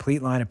out their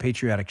complete line of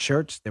patriotic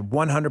shirts. They're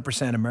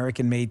 100%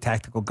 American-made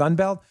tactical gun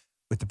belt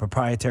with the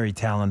proprietary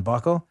Talon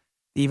buckle.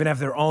 They even have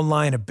their own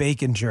line of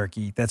bacon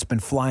jerky that's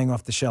been flying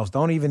off the shelves.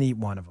 Don't even eat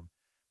one of them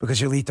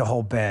because you'll eat the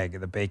whole bag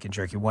of the bacon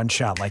jerky. One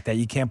shot like that.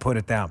 You can't put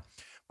it down.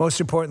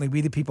 Most importantly, We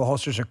the People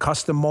holsters are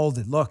custom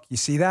molded. Look, you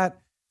see that?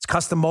 It's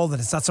custom molded.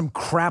 It's not some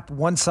crap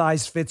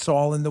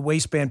one-size-fits-all in the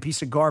waistband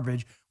piece of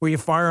garbage where your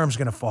firearm's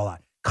going to fall out.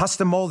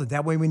 Custom molded.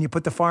 That way, when you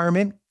put the firearm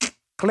in,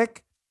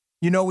 click,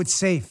 you know it's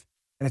safe.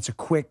 And it's a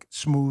quick,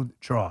 smooth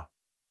draw.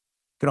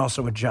 You can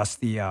also adjust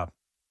the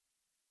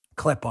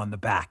clip on the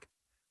back.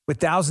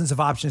 With thousands of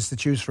options to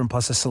choose from,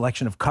 plus a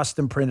selection of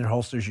custom-printed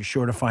holsters, you're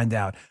sure to find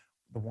the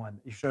one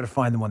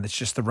that's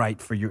just the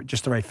right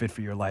fit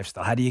for your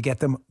lifestyle. How do you get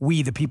them?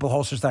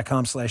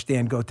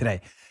 wethepeopleholsters.com/Dan. Go today.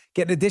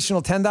 Get an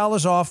additional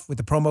 $10 off with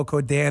the promo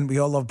code Dan. We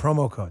all love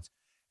promo codes.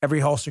 Every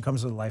holster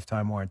comes with a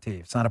lifetime warranty.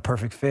 If it's not a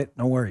perfect fit,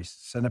 no worries.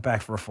 Send it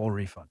back for a full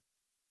refund.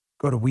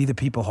 Go to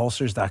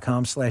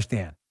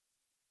wethepeopleholsters.com/Dan.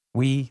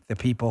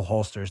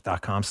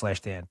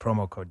 wethepeopleholsters.com/Dan.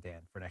 Promo code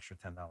Dan for an extra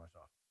 $10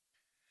 off.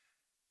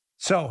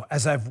 So,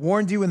 as I've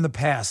warned you in the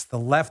past, the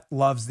left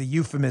loves the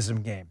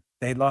euphemism game.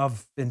 They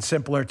love, in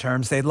simpler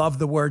terms, they love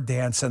the word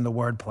dance and the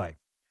word play.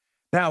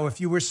 Now,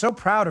 if you were so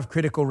proud of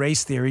critical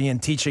race theory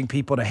and teaching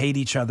people to hate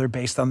each other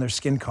based on their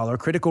skin color,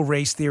 critical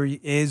race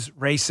theory is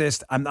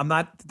racist. I'm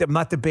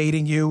not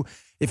debating you.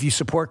 If you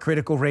support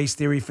critical race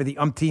theory for the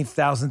umpteenth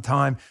thousandth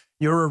time,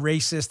 you're a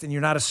racist and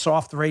you're not a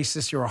soft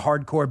racist. You're a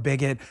hardcore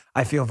bigot.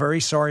 I feel very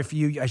sorry for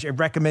you. I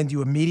recommend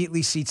you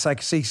immediately seek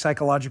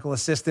psychological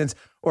assistance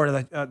or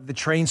the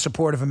trained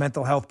support of a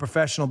mental health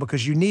professional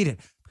because you need it.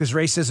 Because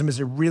racism is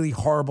a really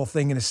horrible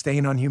thing and a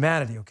stain on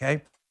humanity,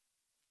 okay?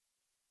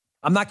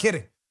 I'm not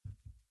kidding.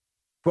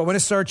 Go in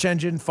a search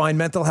engine, find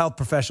mental health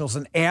professionals,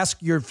 and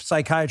ask your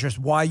psychiatrist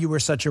why you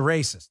were such a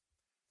racist.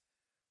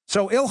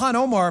 So Ilhan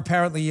Omar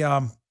apparently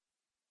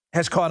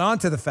has caught on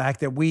to the fact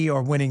that we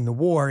are winning the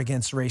war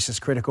against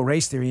racist critical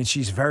race theory, and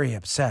she's very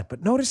upset.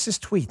 But notice this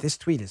tweet. This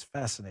tweet is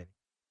fascinating.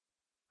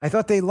 I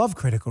thought they love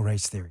critical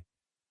race theory.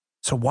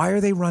 So why are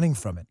they running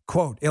from it?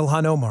 Quote,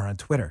 Ilhan Omar on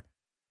Twitter.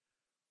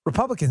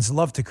 Republicans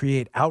love to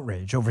create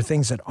outrage over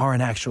things that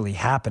aren't actually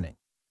happening.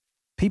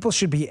 People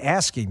should be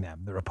asking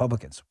them, the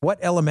Republicans, what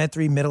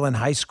elementary, middle, and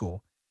high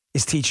school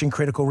is teaching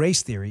critical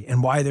race theory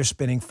and why they're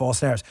spinning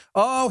false narratives.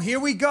 Oh, here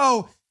we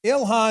go.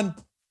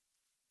 Ilhan,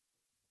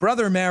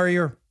 brother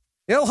Marrier.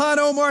 Ilhan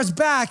Omar's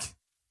back.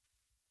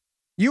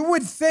 You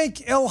would think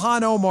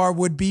Ilhan Omar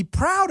would be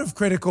proud of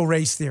critical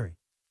race theory.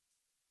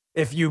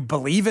 If you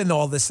believe in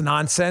all this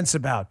nonsense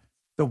about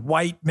the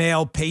white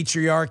male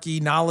patriarchy,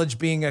 knowledge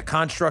being a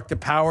construct of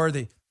power,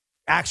 the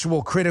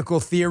actual critical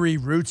theory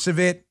roots of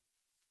it,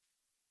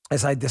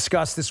 as I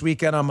discussed this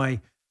weekend on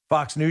my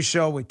Fox News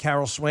show with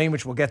Carol Swain,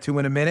 which we'll get to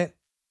in a minute.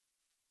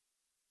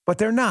 But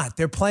they're not.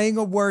 They're playing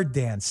a word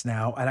dance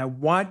now, and I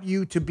want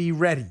you to be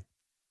ready.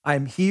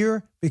 I'm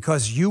here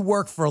because you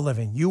work for a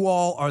living. You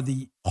all are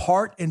the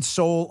heart and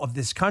soul of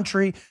this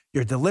country.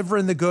 You're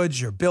delivering the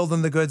goods. You're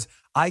building the goods.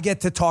 I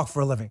get to talk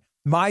for a living.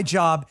 My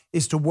job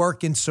is to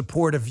work in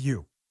support of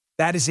you.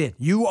 That is it.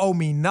 You owe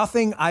me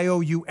nothing. I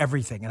owe you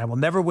everything, and I will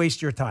never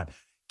waste your time.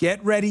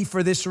 Get ready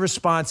for this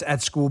response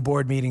at school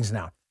board meetings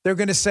now. They're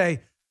going to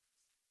say,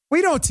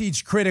 we don't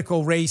teach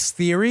critical race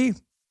theory.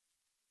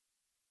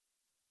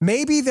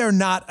 Maybe they're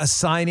not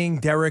assigning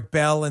Derek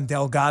Bell and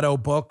Delgado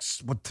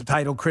books with the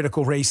title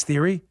Critical Race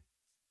Theory,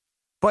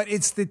 but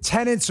it's the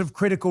tenets of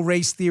critical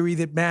race theory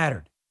that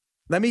mattered.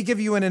 Let me give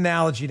you an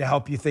analogy to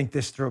help you think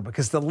this through,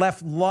 because the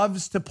left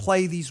loves to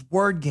play these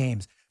word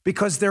games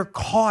because they're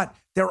caught.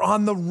 They're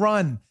on the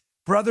run.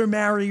 Brother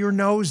Marrier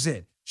knows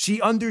it.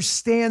 She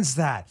understands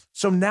that.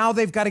 So now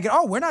they've got to get,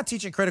 oh, we're not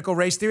teaching critical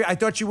race theory. I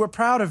thought you were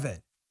proud of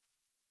it.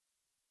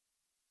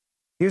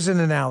 Here's an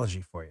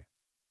analogy for you.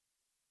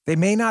 They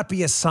may not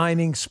be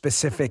assigning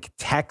specific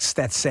texts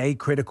that say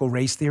critical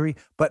race theory,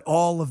 but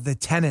all of the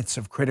tenets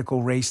of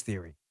critical race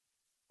theory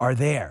are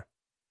there.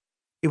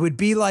 It would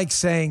be like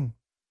saying,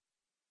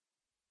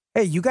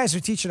 hey, you guys are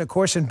teaching a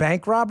course in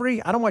bank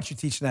robbery? I don't want you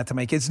teaching that to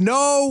my kids.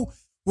 No,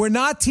 we're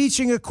not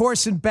teaching a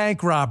course in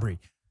bank robbery.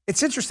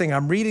 It's interesting.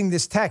 I'm reading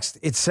this text.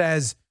 It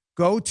says,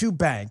 go to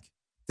bank,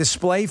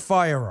 display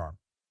firearm,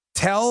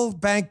 tell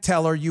bank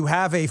teller you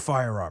have a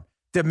firearm,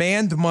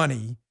 demand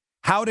money,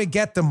 how to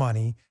get the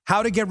money,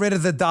 how to get rid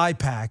of the die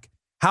pack,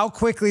 how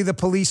quickly the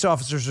police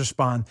officers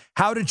respond,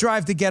 how to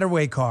drive the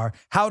getaway car,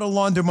 how to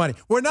launder money.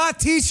 We're not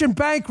teaching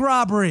bank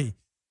robbery.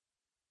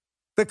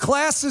 The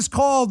class is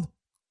called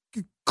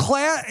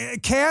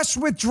cash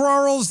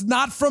withdrawals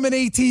not from an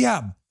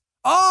ATM.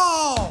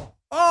 Oh,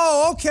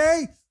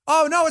 okay.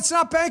 Oh, no, it's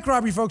not bank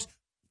robbery, folks.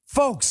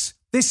 Folks,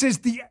 this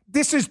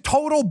is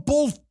total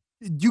bull.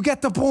 You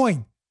get the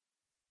point.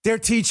 They're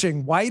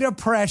teaching white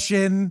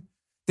oppression.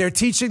 They're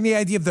teaching the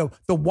idea of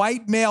the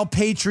white male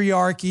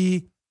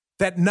patriarchy,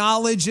 that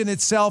knowledge in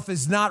itself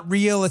is not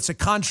real. It's a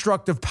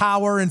construct of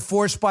power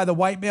enforced by the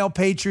white male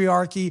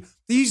patriarchy.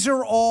 These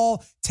are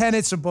all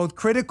tenets of both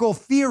critical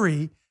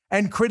theory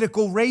and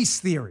critical race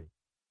theory.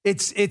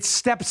 It's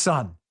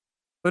stepson.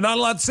 They're not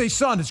allowed to say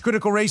son. It's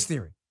critical race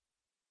theory.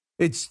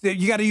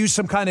 You got to use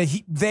some kind of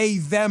they,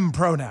 them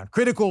pronoun.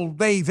 Critical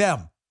they,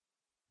 them.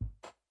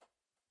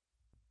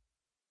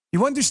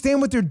 You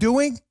understand what they're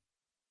doing?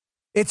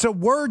 It's a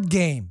word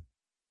game.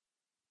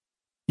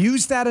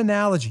 Use that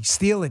analogy.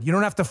 Steal it. You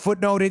don't have to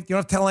footnote it. You don't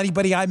have to tell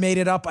anybody I made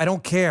it up. I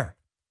don't care.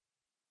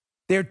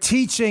 They're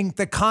teaching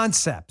the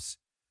concepts.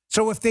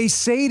 So if they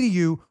say to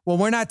you, well,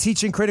 we're not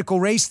teaching critical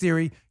race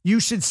theory, you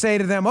should say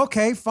to them,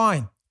 okay,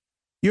 fine.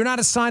 You're not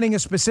assigning a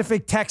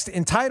specific text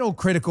entitled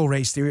critical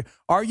race theory.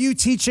 Are you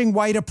teaching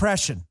white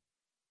oppression?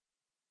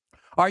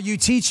 Are you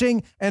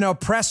teaching an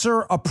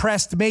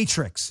oppressor-oppressed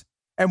matrix?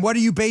 And what are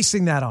you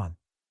basing that on?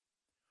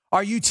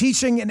 Are you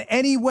teaching in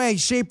any way,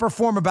 shape, or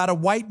form about a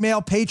white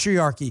male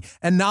patriarchy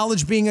and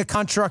knowledge being a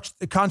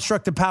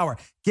construct of power?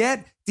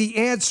 Get the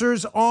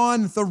answers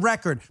on the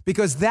record,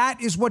 because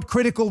that is what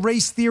critical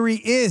race theory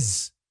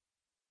is.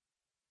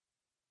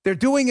 They're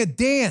doing a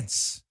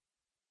dance.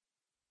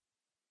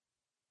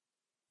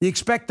 You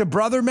expect the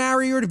brother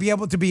marrier to be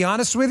able to be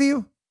honest with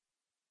you?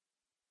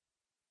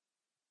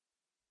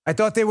 I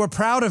thought they were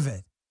proud of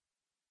it.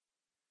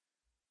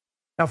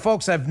 Now,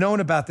 folks, I've known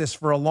about this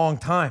for a long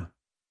time,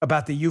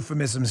 about the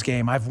euphemisms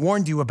game. I've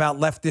warned you about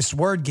leftist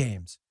word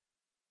games.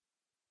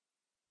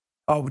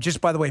 Oh,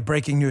 just by the way,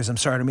 breaking news. I'm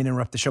sorry, I don't mean to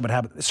interrupt the show,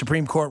 but the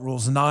Supreme Court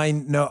rules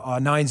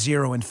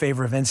 9-0 in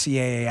favor of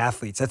NCAA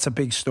athletes. That's a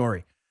big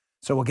story.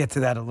 So we'll get to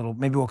that a little.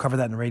 Maybe we'll cover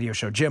that in the radio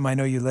show. Jim, I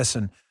know you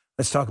listen.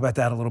 Let's talk about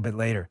that a little bit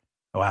later.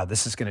 Oh, wow,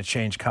 this is going to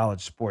change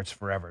college sports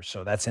forever.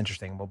 So that's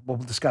interesting. We'll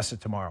discuss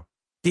it tomorrow.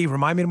 Dee,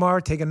 remind me tomorrow.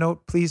 Take a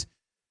note, please.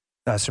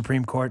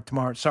 Supreme Court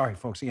tomorrow. Sorry,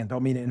 folks. Again,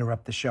 don't mean to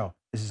interrupt the show.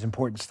 This is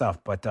important stuff,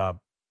 but,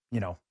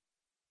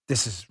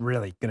 this is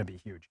really going to be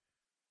huge.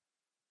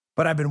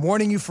 But I've been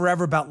warning you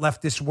forever about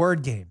leftist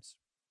word games.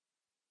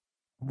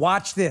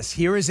 Watch this.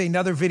 Here is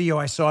another video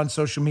I saw on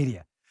social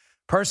media.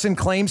 Person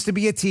claims to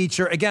be a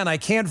teacher. Again, I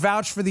can't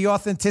vouch for the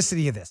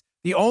authenticity of this.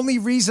 The only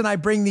reason I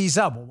bring these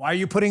up, well, why are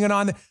you putting it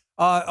on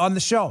the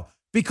show?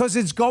 Because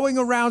it's going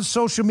around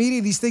social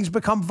media. These things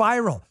become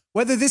viral.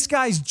 Whether this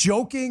guy's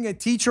joking, a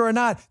teacher or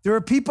not, there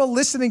are people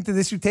listening to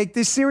this who take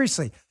this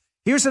seriously.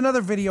 Here's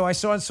another video I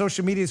saw on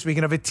social media this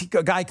weekend of a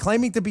guy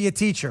claiming to be a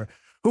teacher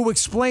who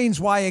explains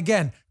why,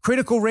 again,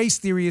 critical race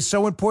theory is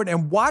so important.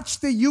 And watch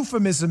the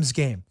euphemisms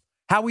game,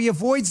 how he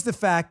avoids the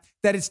fact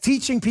that it's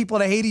teaching people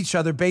to hate each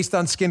other based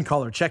on skin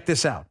color. Check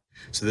this out.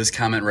 So this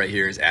comment right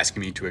here is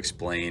asking me to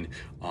explain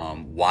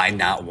why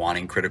not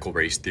wanting critical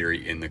race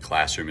theory in the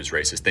classroom is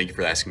racist. Thank you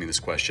for asking me this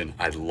question.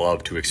 I'd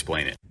love to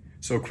explain it.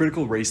 So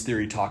critical race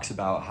theory talks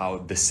about how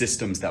the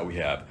systems that we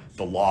have,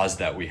 the laws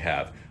that we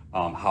have,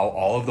 how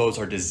all of those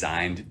are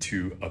designed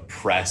to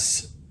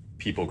oppress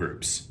people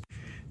groups.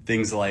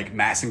 Things like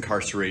mass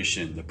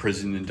incarceration, the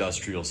prison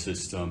industrial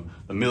system,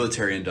 the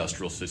military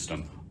industrial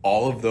system,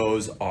 all of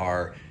those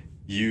are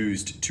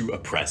used to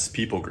oppress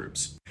people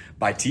groups.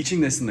 By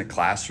teaching this in the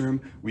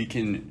classroom, we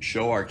can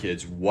show our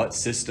kids what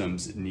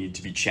systems need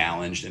to be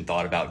challenged and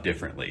thought about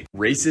differently.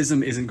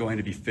 Racism isn't going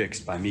to be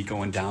fixed by me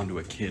going down to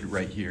a kid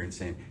right here and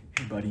saying,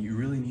 hey buddy, you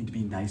really need to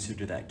be nicer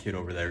to that kid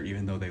over there,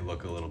 even though they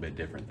look a little bit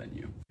different than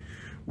you.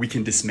 We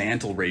can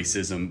dismantle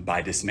racism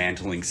by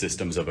dismantling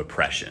systems of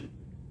oppression,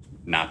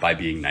 not by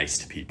being nice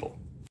to people.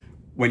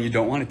 When you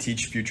don't want to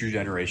teach future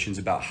generations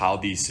about how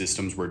these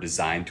systems were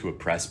designed to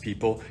oppress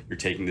people, you're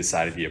taking the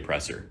side of the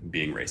oppressor,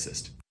 being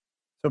racist.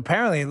 So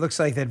apparently it looks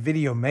like that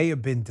video may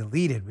have been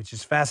deleted, which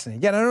is fascinating.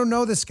 Again, I don't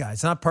know this guy.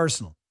 It's not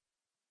personal.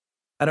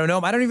 I don't know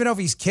him. I don't even know if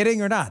he's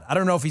kidding or not. I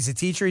don't know if he's a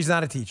teacher. He's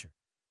not a teacher.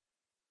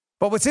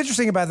 But what's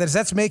interesting about that is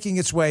that's making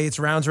its way, its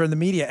rounds are in the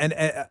media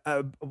and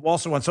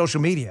also on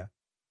social media.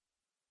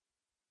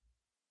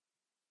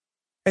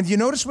 And you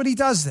notice what he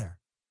does there?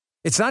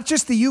 It's not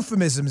just the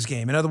euphemisms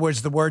game. In other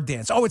words, the word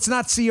dance. Oh, it's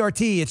not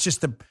CRT. It's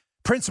just the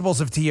principles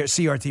of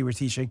CRT we're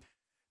teaching.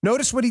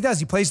 Notice what he does.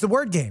 He plays the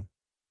word game.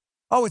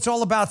 Oh, it's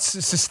all about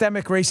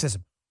systemic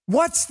racism.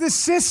 What's the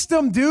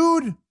system,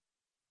 dude?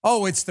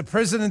 Oh, it's the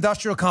prison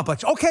industrial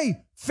complex.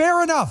 Okay,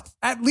 fair enough.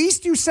 At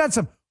least you said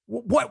some.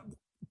 What?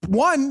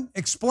 One,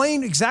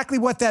 explain exactly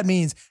what that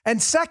means.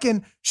 And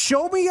second,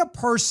 show me a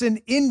person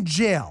in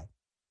jail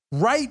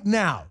right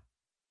now.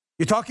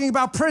 You're talking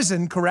about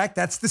prison, correct?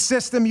 That's the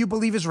system you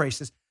believe is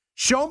racist.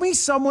 Show me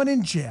someone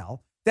in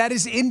jail that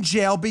is in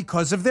jail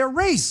because of their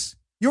race.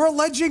 You're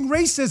alleging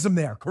racism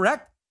there,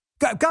 correct?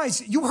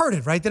 Guys, you heard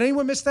it, right? Did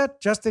anyone miss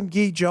that? Justin,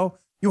 Guy, Joe,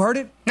 you heard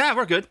it? Yeah,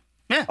 we're good.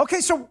 Yeah.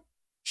 Okay, so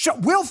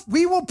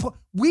we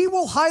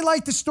will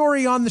highlight the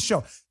story on the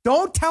show.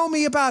 Don't tell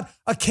me about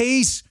a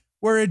case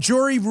where a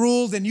jury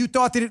ruled and you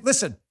thought that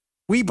listen,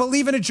 we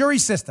believe in a jury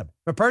system.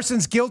 If a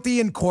person's guilty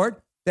in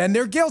court, then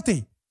they're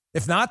guilty.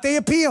 If not, they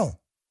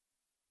appeal.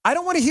 I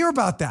don't want to hear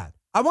about that.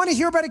 I want to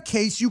hear about a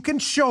case you can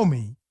show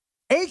me,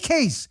 a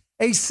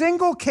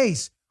single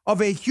case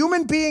of a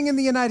human being in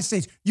the United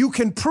States you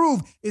can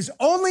prove is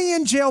only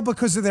in jail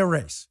because of their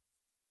race.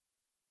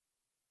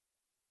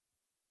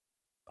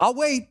 I'll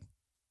wait.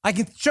 I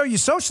can show you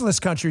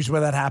socialist countries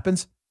where that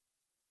happens,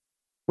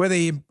 where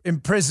they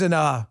imprison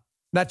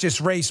not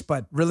just race,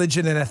 but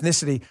religion and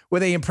ethnicity,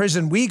 where they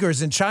imprison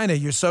Uyghurs in China,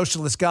 your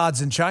socialist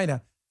gods in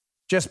China,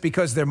 just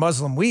because they're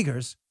Muslim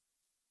Uyghurs.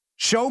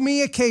 Show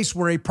me a case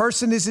where a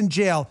person is in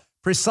jail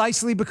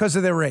precisely because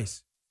of their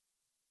race.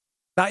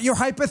 Not your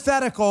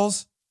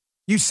hypotheticals.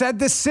 You said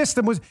the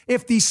system was,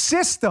 if the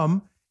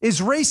system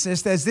is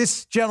racist, as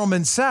this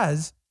gentleman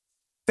says,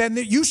 then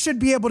you should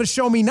be able to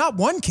show me not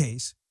one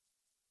case,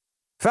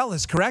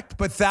 fellas, correct,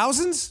 but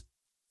thousands?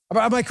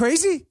 Am I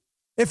crazy?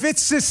 If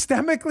it's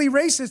systemically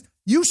racist,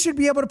 you should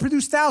be able to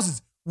produce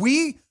thousands.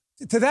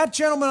 To that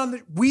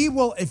gentleman,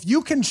 if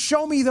you can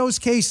show me those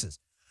cases,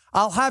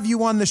 I'll have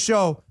you on the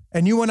show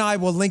and you and I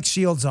will link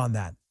shields on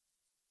that.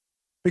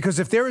 Because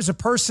if there is a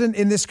person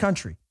in this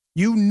country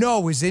you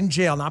know is in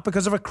jail, not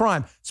because of a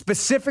crime,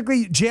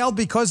 specifically jailed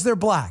because they're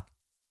black,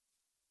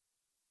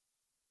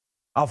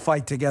 I'll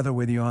fight together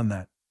with you on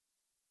that.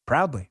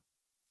 Proudly.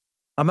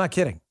 I'm not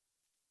kidding.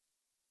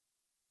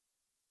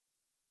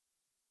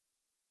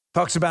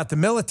 Talks about the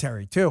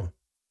military, too.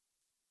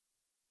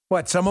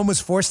 What, someone was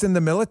forced in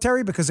the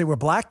military because they were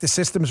black? The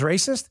system's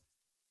racist?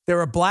 There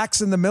are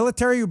blacks in the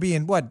military who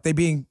they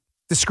being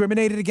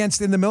discriminated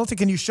against in the military?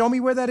 Can you show me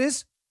where that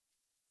is?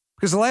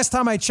 Because the last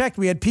time I checked,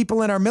 we had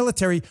people in our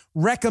military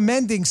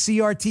recommending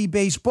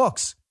CRT-based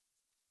books.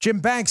 Jim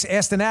Banks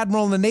asked an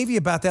admiral in the Navy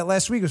about that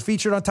last week. It was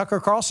featured on Tucker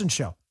Carlson's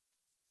show.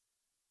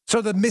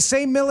 So the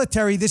same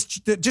military,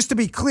 just to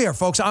be clear,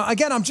 folks,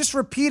 again, I'm just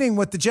repeating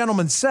what the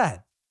gentleman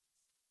said.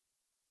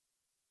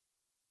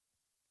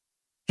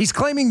 He's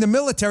claiming the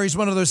military is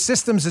one of those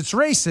systems that's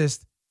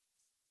racist,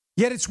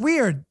 yet it's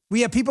weird.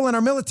 We have people in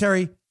our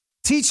military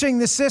teaching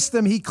the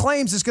system he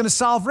claims is going to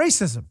solve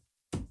racism.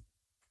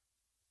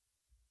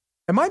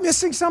 Am I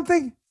missing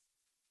something?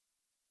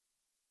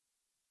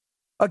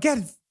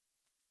 Again,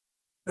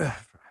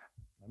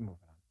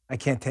 I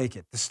can't take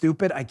it. The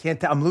stupid,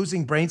 I'm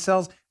losing brain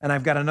cells, and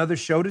I've got another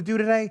show to do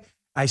today.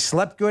 I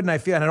slept good, and I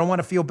don't want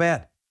to feel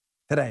bad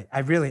today.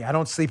 I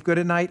don't sleep good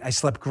at night. I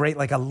slept great,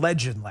 like a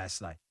legend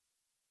last night.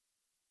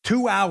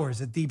 2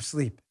 hours of deep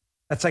sleep.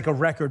 That's like a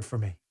record for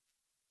me.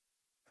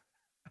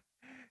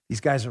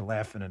 These guys are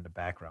laughing in the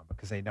background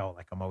because they know,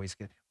 like, I'm always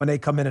good. When they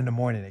come in the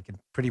morning, they can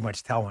pretty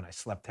much tell when I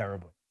slept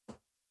terribly.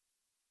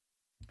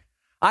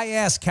 I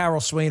asked Carol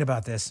Swain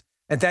about this,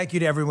 and thank you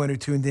to everyone who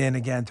tuned in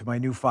again to my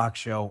new Fox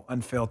show,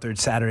 Unfiltered,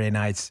 Saturday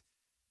nights,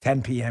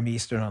 10 p.m.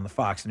 Eastern on the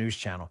Fox News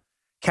Channel.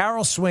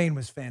 Carol Swain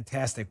was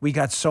fantastic. We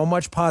got so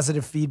much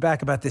positive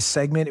feedback about this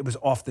segment. It was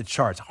off the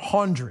charts.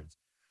 Hundreds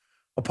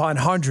upon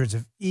hundreds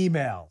of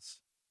emails,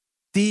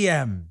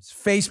 DMs,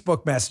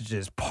 Facebook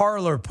messages,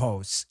 Parler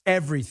posts,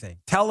 everything,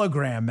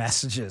 Telegram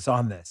messages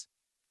on this.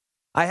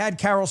 I had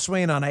Carol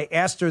Swain on. I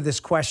asked her this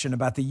question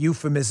about the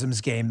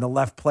euphemisms game the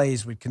left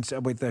plays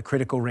with the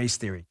critical race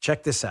theory.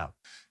 Check this out.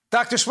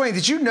 Dr. Swain,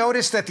 did you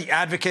notice that the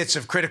advocates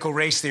of critical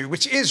race theory,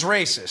 which is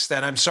racist,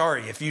 and I'm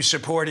sorry, if you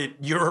support it,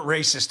 you're a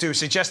racist too,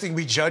 suggesting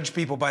we judge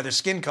people by their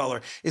skin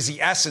color is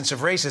the essence of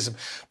racism.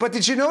 But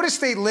did you notice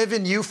they live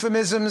in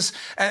euphemisms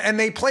and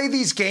they play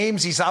these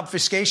games, these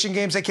obfuscation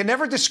games? They can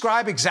never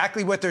describe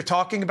exactly what they're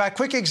talking about.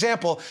 Quick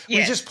example,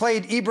 We just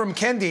played Ibram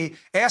Kendi,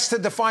 asked to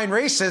define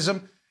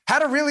racism,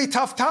 had a really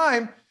tough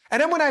time.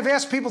 And then when I've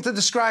asked people to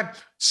describe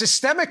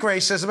systemic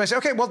racism, I say,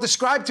 okay, well,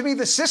 describe to me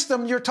the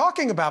system you're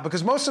talking about,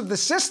 because most of the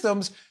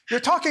systems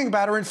you're talking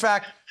about are, in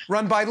fact,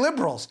 run by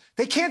liberals.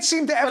 They can't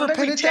seem to ever pin it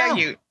down. Let me tell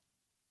you,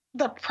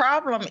 the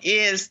problem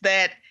is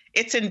that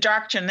it's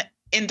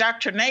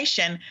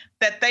indoctrination,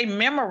 that they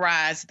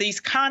memorize these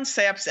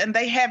concepts and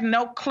they have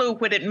no clue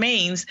what it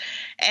means.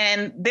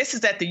 And this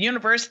is at the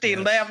university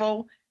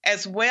level.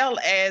 as well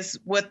as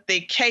with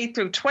the K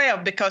through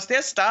 12, because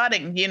they're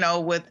starting,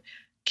 with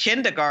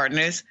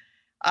kindergartners.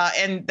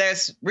 And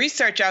there's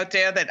research out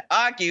there that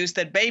argues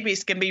that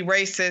babies can be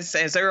racist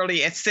as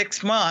early as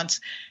 6 months.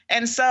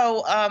 And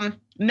so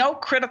no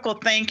critical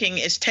thinking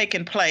is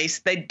taking place.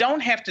 They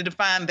don't have to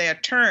define their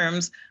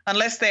terms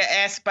unless they're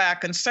asked by a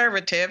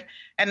conservative,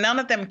 and none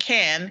of them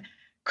can.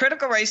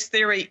 Critical race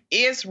theory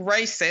is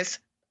racist.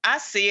 I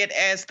see it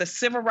as the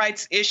civil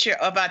rights issue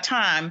of our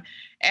time.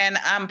 And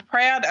I'm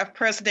proud of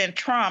President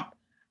Trump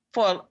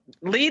for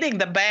leading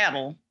the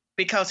battle,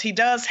 because he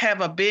does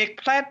have a big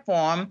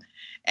platform.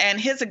 And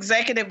his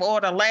executive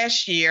order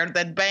last year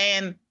that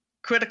banned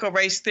critical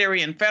race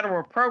theory in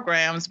federal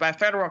programs by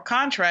federal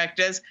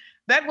contractors,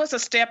 that was a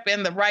step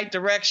in the right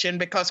direction,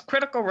 because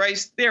critical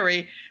race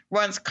theory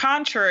runs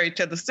contrary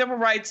to the Civil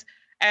Rights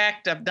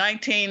Act of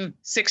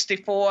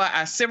 1964,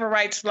 our civil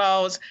rights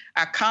laws,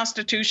 our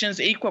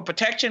Constitution's Equal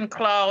Protection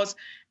Clause,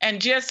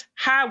 and just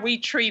how we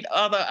treat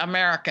other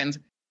Americans.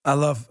 I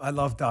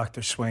love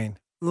Dr. Swain.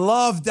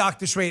 Love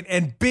Dr. Swain.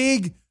 And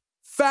big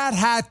fat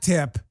hat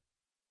tip,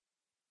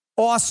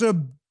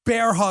 awesome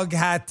bear hug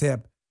hat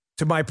tip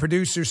to my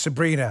producer,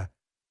 Sabrina,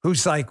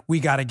 who's like, we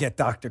got to get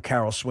Dr.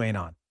 Carol Swain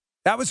on.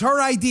 That was her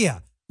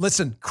idea.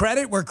 Listen,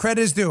 credit where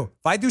credit is due.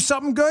 If I do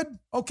something good,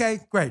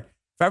 okay, great.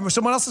 If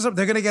someone else does something,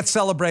 they're going to get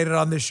celebrated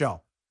on this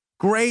show.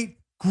 Great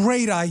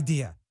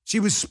idea. She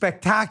was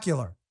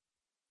spectacular.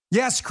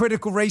 Yes,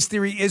 critical race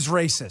theory is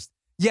racist.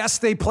 Yes,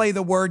 they play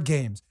the word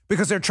games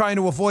because they're trying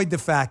to avoid the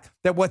fact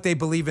that what they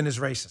believe in is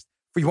racist.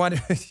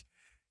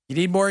 You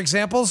need more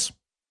examples?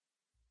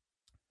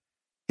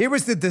 Here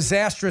was the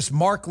disastrous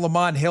Mark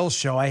Lamont Hill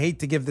show. I hate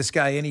to give this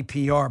guy any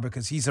PR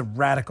because he's a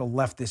radical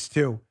leftist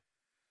too.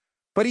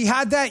 But he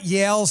had that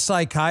Yale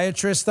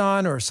psychiatrist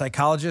on, or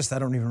psychologist, I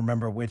don't even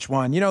remember which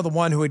one. The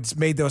one who had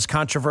made those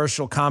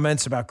controversial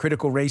comments about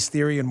critical race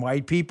theory and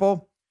white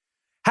people.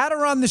 Had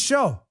her on the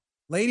show.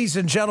 Ladies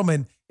and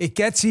gentlemen, it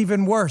gets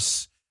even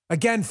worse.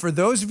 Again, for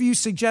those of you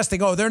suggesting,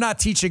 they're not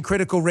teaching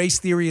critical race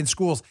theory in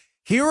schools,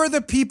 here are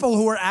the people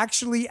who are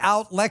actually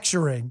out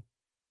lecturing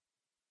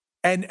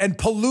and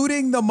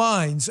polluting the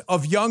minds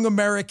of young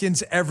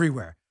Americans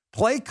everywhere.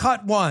 Play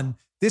cut 1.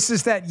 This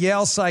is that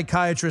Yale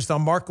psychiatrist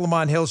on Mark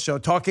Lamont Hill's show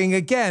talking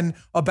again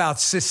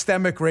about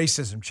systemic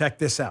racism. Check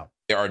this out.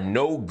 There are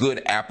no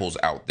good apples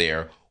out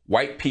there.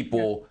 White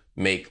people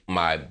make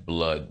my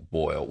blood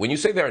boil. When you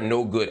say there are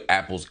no good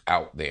apples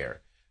out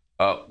there,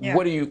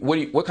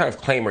 what kind of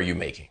claim are you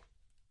making?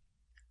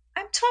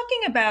 I'm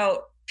talking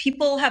about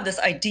people have this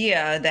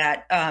idea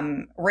that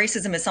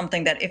racism is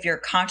something that if you're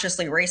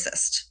consciously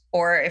racist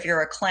or if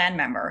you're a Klan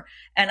member,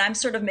 and I'm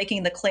sort of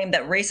making the claim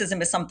that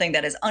racism is something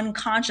that is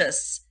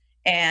unconscious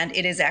and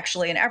it is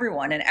actually in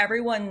everyone, and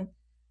everyone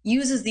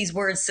uses these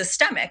words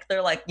systemic.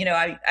 They're like, I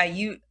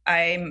know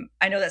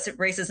that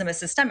racism is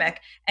systemic,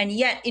 and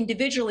yet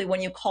individually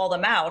when you call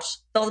them out,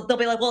 they'll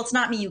be like, well, it's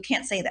not me, you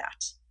can't say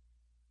that.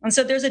 And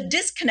so there's a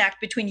disconnect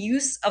between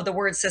use of the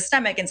word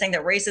systemic and saying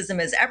that racism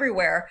is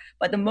everywhere,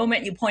 but the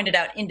moment you point it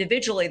out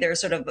individually,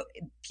 there's sort of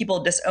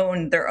people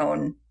disown their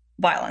own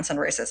violence and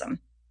racism.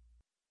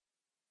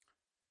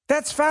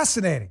 That's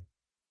fascinating.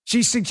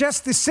 She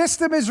suggests the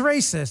system is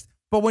racist,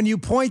 but when you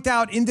point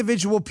out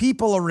individual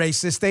people are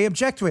racist, they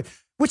object to it,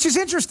 which is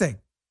interesting.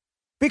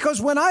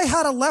 Because when I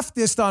had a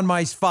leftist on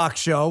my Fox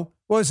show,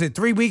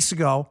 3 weeks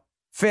ago,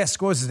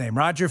 Fisk, what was his name?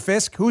 Roger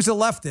Fisk, who's a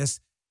leftist.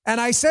 And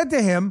I said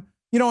to him,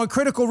 on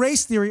critical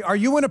race theory, are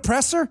you an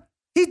oppressor?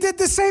 He did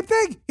the same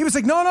thing. He was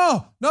like, no,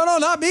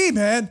 not me,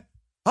 man.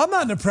 I'm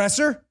not an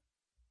oppressor.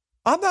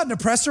 I'm not an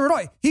oppressor at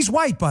all. He's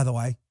white, by the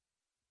way.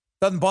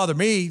 Doesn't bother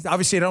me.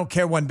 Obviously, I don't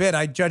care one bit.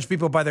 I judge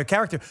people by their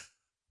character.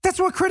 That's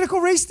what critical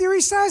race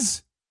theory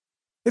says.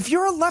 If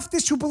you're a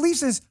leftist who believes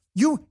this,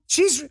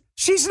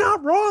 she's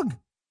not wrong.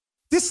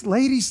 This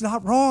lady's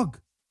not wrong.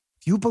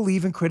 If you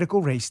believe in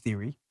critical race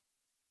theory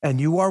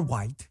and you are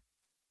white,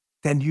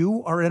 then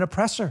you are an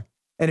oppressor.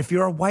 And if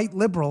you're a white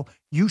liberal,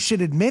 you should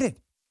admit it.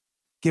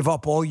 Give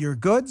up all your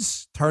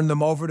goods, turn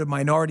them over to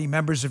minority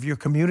members of your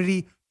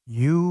community.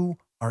 You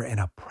are an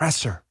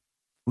oppressor.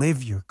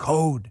 Live your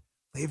code.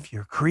 Live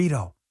your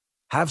credo.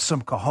 Have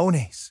some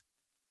cojones.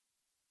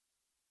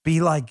 Be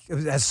like,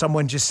 as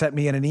someone just sent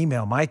me in an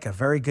email, Micah,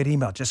 very good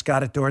email. Just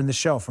got it during the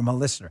show from a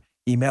listener.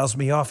 Emails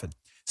me often.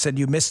 Said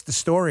you missed the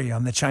story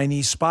on the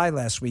Chinese spy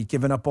last week,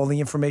 giving up all the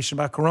information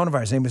about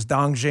coronavirus. His name was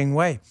Dong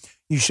Jingwei.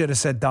 You should have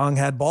said Dong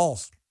had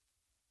balls.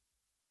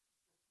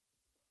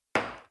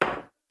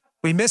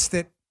 We missed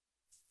it.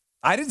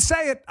 I didn't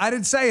say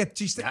it.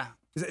 She said,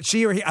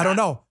 she or he, I don't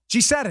know.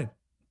 She said it.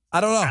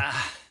 I don't know.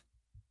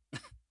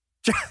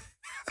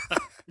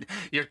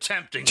 You're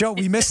tempting. Joe,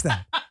 we missed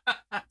that.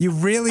 You're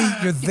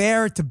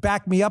there to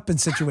back me up in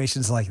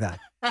situations like that.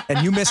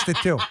 And you missed it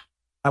too.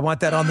 I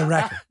want that on the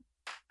record.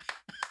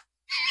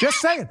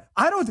 Just saying.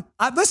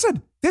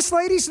 Listen, this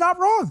lady's not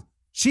wrong.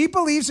 She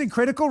believes in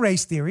critical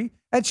race theory,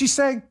 and she's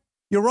saying,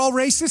 you're all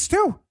racist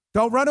too.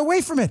 Don't run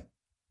away from it.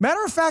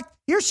 Matter of fact,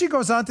 here she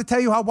goes on to tell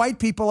you how white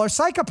people are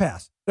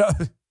psychopaths.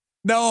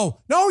 No,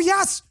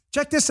 yes.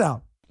 Check this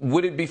out.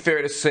 would it be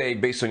fair to say,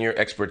 based on your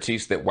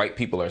expertise, that white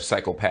people are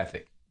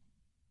psychopathic?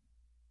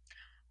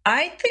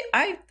 I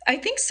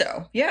think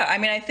so. Yeah. I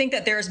mean, I think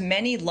that there's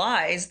many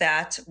lies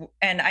that,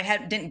 and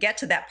didn't get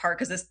to that part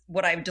because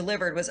what I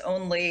delivered was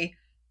only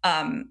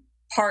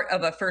part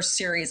of a first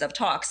series of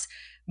talks.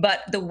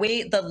 But the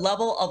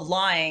level of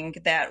lying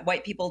that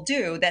white people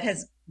do that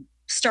has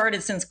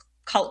started since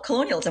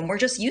colonialism, we're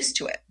just used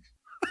to it.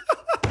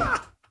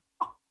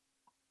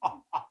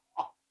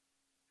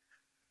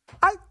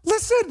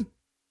 Listen,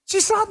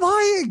 she's not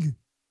lying.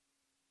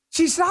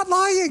 She's not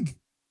lying.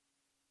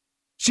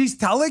 She's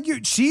telling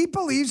you she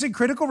believes in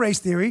critical race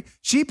theory.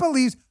 She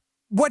believes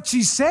what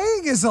she's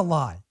saying is a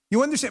lie.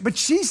 You understand? But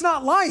she's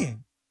not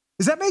lying.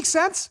 Does that make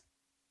sense?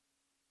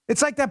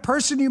 It's like that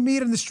person you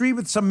meet in the street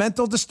with some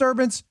mental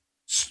disturbance,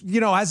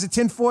 has a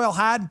tinfoil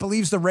hat,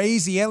 believes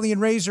the alien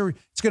rays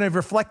it's going to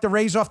reflect the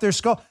rays off their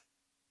skull.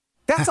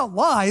 That's a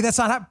lie. That's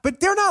not but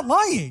they're not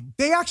lying.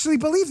 They actually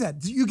believe that.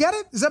 Do you get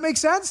it? Does that make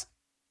sense?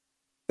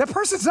 That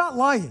person's not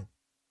lying.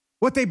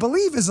 What they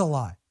believe is a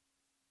lie.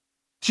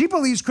 She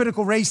believes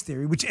critical race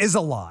theory, which is a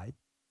lie,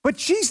 but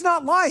she's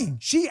not lying.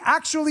 She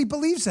actually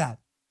believes that.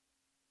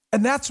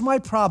 And that's my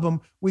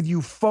problem with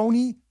you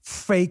phony,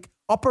 fake,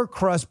 upper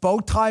crust,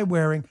 bow tie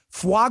wearing,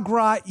 foie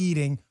gras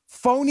eating,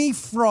 phony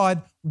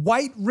fraud,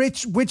 white,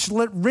 rich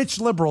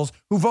liberals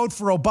who vote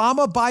for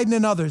Obama, Biden,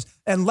 and others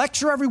and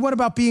lecture everyone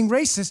about being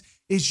racist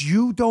is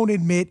you don't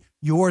admit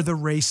you're the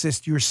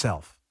racist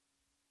yourself.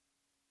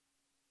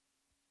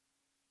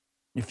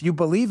 If you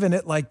believe in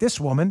it like this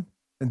woman,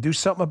 then do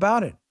something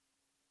about it.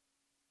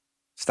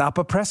 Stop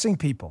oppressing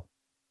people.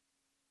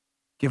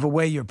 Give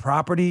away your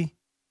property.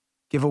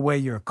 Give away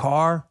your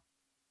car.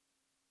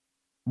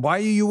 Why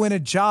are you in a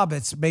job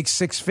that makes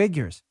 6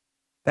 figures?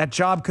 That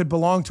job could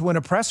belong to an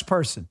oppressed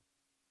person.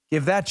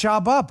 Give that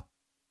job up.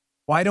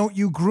 Why don't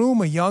you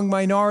groom a young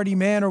minority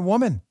man or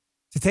woman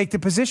to take the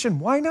position?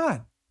 Why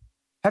not?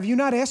 Have you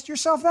not asked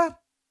yourself that?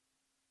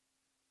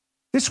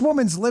 This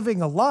woman's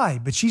living a lie,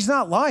 but she's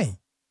not lying.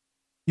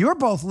 You're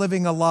both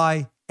living a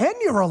lie and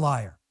you're a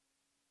liar.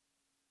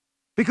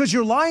 Because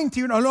you're lying to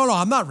your, no,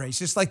 I'm not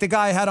racist. Like the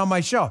guy I had on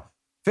my show,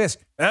 Fisk.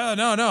 Oh,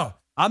 no,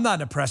 I'm not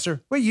an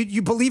oppressor. Wait,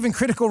 you believe in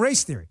critical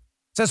race theory.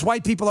 It says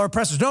white people are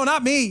oppressors. No,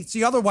 not me. It's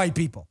the other white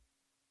people.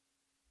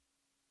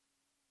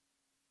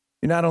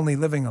 You're not only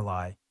living a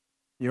lie,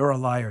 you're a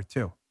liar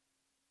too.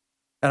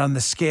 And on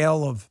the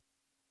scale of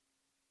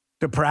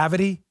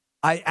depravity,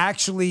 I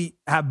actually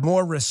have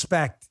more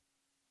respect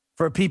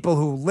for people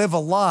who live a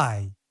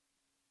lie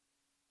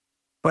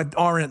but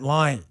aren't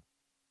lying.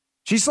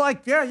 She's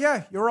like,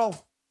 yeah,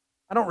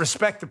 I don't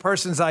respect the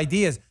person's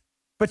ideas,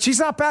 but she's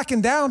not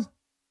backing down.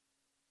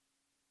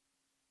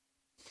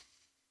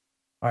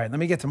 All right, let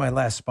me get to my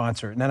last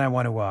sponsor, and then I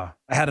want to, I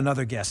had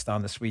another guest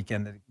on this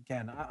weekend.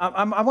 Again,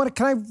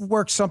 can I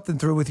work something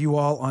through with you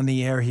all on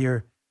the air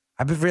here?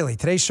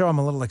 Today's show, I'm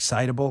a little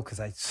excitable because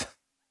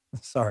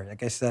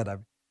like I said,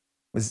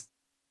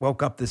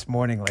 woke up this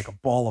morning like a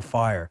ball of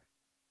fire.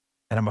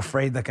 And I'm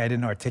afraid I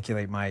didn't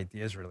articulate my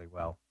ideas really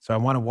well. So I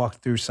want to walk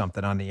through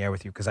something on the air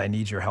with you because I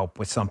need your help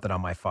with something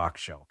on my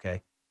Fox show,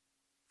 okay?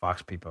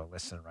 Fox people are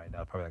listening right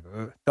now. Probably like,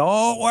 ugh.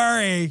 Don't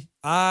worry.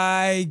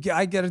 I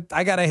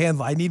got a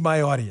handle. I need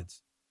my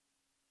audience.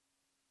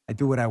 I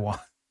do what I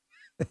want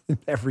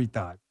every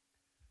time.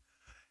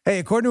 Hey,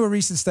 according to a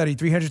recent study,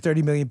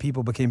 330 million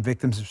people became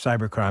victims of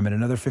cybercrime and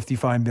another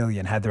 55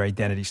 million had their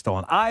identity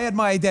stolen. I had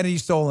my identity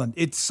stolen.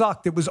 It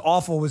sucked. It was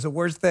awful. It was the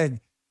worst thing.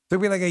 It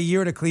took me like a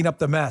year to clean up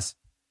the mess.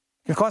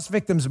 It can cost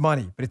victims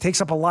money, but it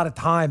takes up a lot of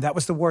time. That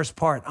was the worst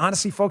part.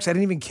 Honestly, folks, I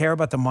didn't even care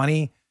about the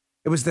money.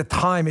 It was the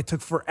time. It took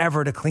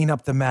forever to clean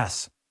up the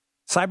mess.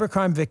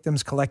 Cybercrime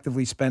victims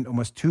collectively spent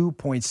almost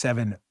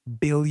 2.7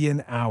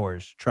 billion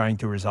hours trying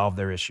to resolve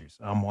their issues.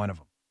 I'm one of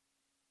them.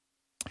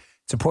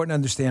 It's important to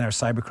understand how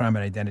cybercrime and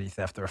identity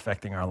theft are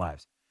affecting our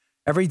lives.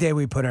 Every day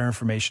we put our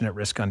information at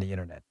risk on the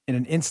internet. In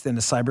an instant,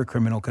 a cyber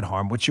criminal could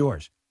harm what's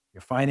yours,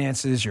 your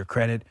finances, your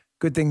credit.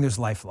 Good thing there's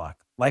LifeLock.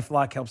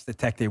 LifeLock helps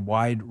detect a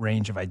wide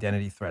range of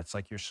identity threats,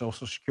 like your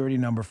social security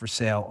number for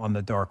sale on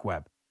the dark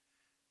web.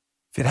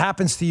 If it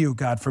happens to you,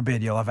 God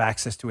forbid, you'll have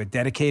access to a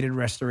dedicated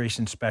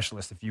restoration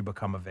specialist if you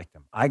become a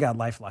victim. I got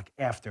LifeLock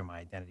after my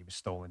identity was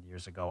stolen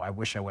years ago. I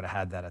wish I would have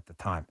had that at the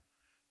time.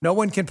 No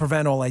one can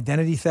prevent all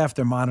identity theft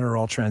or monitor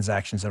all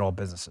transactions at all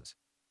businesses.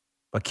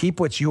 But keep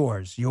what's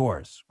yours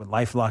with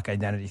LifeLock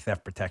Identity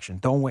Theft Protection.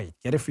 Don't wait.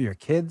 Get it for your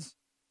kids,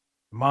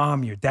 your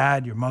mom, your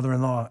dad, your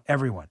mother-in-law,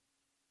 everyone.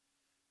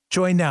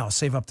 Join now.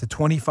 Save up to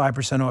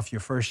 25% off your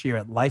first year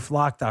at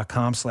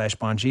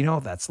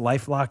LifeLock.com/Bongino. That's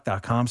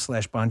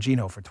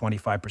LifeLock.com/Bongino for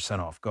 25%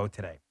 off. Go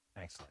today.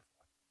 Thanks,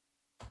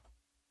 LifeLock.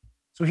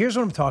 So here's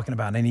what I'm talking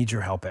about, and I need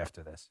your help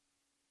after this.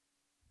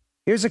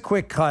 Here's a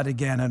quick cut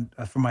again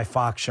from my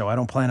Fox show. I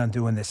don't plan on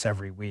doing this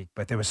every week,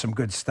 but there was some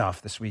good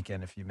stuff this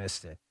weekend if you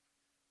missed it.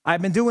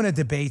 I've been doing a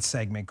debate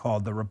segment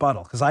called The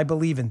Rebuttal because I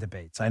believe in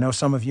debates. I know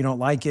some of you don't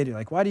like it. You're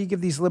like, why do you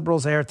give these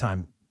liberals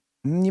airtime?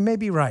 You may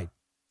be right.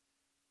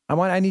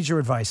 I need your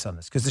advice on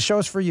this because the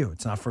show's for you.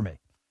 It's not for me.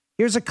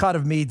 Here's a cut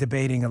of me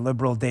debating a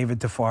liberal, David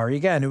Tafari,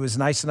 again, who was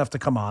nice enough to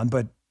come on,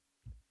 but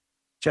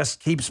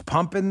just keeps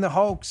pumping the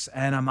hoax,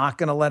 and I'm not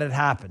going to let it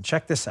happen.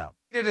 Check this out.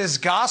 It is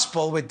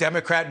gospel with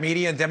Democrat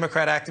media and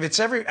Democrat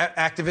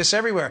activists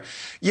everywhere.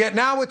 Yet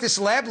now with this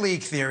lab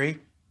leak theory,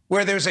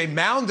 where there's a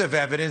mound of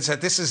evidence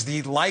that this is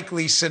the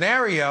likely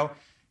scenario,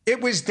 it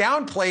was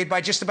downplayed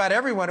by just about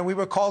everyone, and we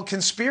were called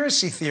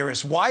conspiracy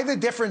theorists. Why the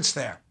difference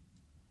there?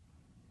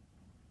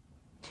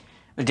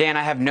 Dan,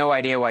 I have no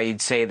idea why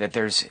you'd say that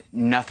there's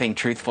nothing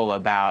truthful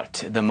about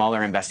the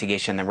Mueller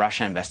investigation, the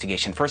Russia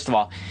investigation. First of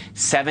all,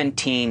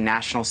 17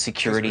 national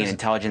security and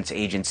intelligence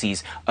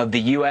agencies of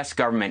the U.S.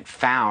 government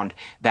found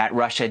that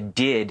Russia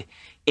did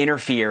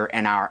interfere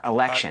in our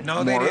election.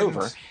 No, they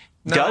Moreover,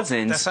 didn't.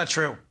 dozens. That's not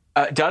true.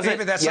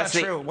 David, that's yes,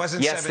 not true. It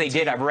wasn't yes, 17. They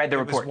did. I've read the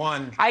report. It was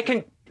one. I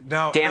can.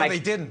 No, Dan, they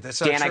didn't.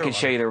 That's not Dan, true. I can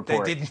show you the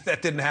report.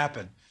 That didn't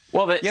happen.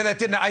 Well, that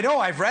didn't. I know.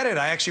 I've read it.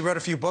 I actually wrote a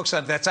few books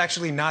on it. That's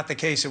actually not the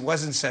case. It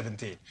wasn't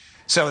 17.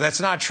 So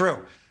that's not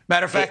true.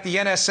 Matter of fact, the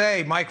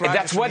NSA, Mike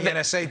Rogers from the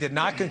NSA, did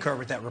not concur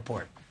with that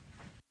report.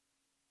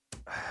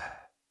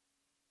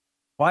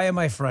 Why am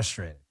I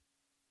frustrated?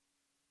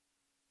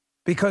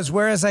 Because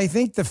whereas I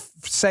think the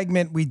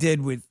segment we did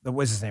with,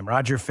 what's his name,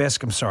 Roger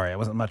Fisk, I'm sorry,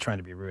 I'm not trying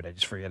to be rude, I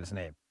just forget his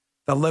name.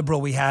 The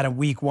liberal we had in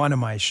week 1 of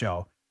my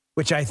show,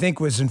 which I think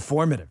was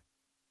informative.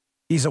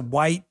 He's a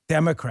white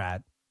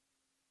Democrat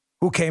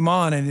who came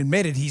on and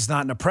admitted he's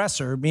not an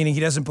oppressor, meaning he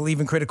doesn't believe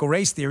in critical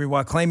race theory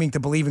while claiming to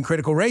believe in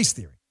critical race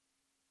theory.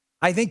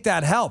 I think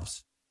that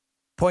helps,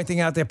 pointing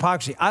out the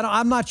hypocrisy.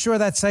 I'm not sure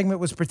that segment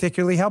was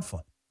particularly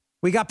helpful.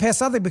 We got past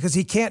something because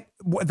he can't,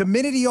 the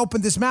minute he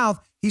opened his mouth,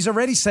 he's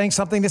already saying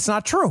something that's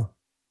not true.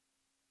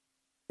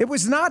 It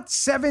was not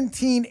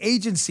 17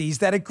 agencies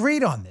that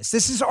agreed on this.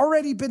 This has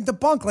already been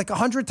debunked like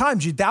 100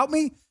 times. You doubt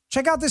me?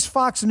 Check out this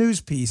Fox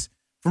News piece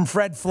from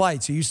Fred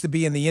Fleitz, who used to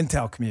be in the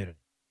Intel community.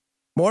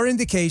 More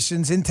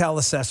indications, Intel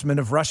assessment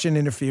of Russian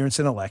interference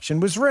in election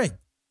was rigged.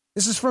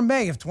 This is from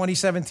May of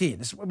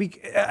 2017.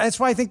 That's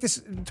why I think this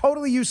is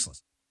totally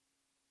useless.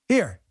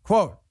 Here,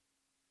 quote,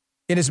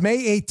 in his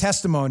May 8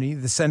 testimony,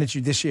 the Senate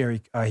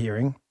Judiciary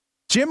hearing,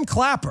 Jim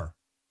Clapper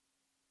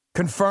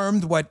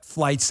confirmed what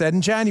Flight said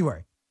in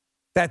January,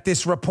 that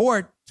this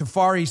report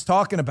Tafari's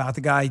talking about,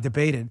 the guy he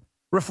debated,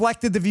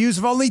 reflected the views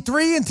of only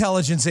 3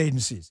 intelligence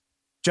agencies,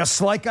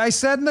 just like I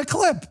said in the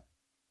clip.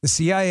 The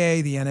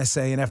CIA, the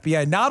NSA, and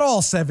FBI, not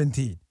all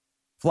 17.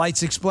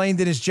 Flights explained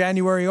in his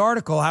January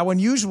article how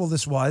unusual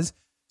this was,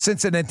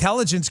 since an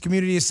intelligence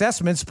community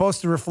assessment is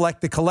supposed to reflect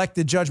the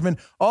collective judgment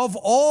of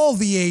all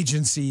the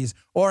agencies,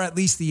 or at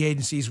least the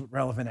agencies with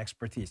relevant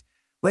expertise.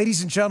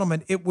 Ladies and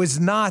gentlemen, it was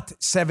not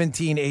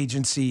 17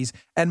 agencies.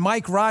 And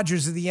Mike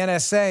Rogers of the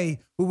NSA,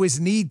 who was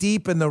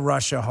knee-deep in the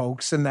Russia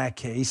hoax in that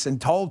case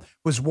and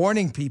was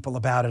warning people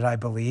about it, I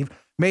believe,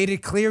 made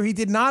it clear he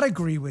did not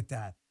agree with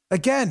that.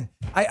 Again,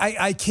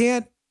 I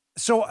can't.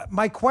 So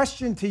my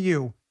question to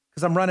you,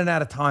 because I'm running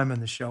out of time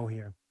on the show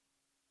here.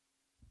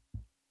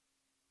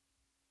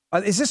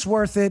 Is this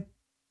worth it?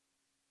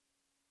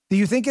 Do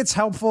you think it's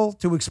helpful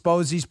to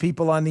expose these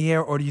people on the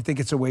air, or do you think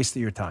it's a waste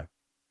of your time?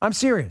 I'm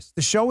serious.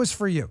 The show is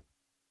for you.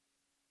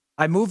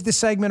 I moved the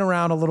segment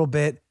around a little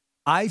bit.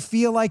 I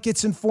feel like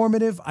it's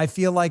informative. I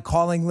feel like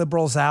calling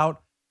liberals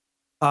out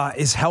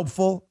is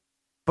helpful.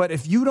 But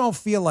if you don't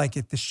feel like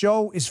it, the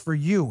show is for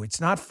you. It's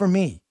not for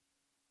me.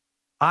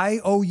 I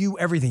owe you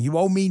everything. You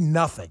owe me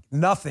nothing.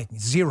 Nothing.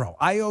 Zero.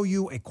 I owe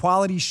you a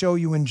quality show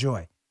you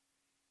enjoy.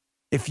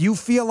 If you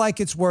feel like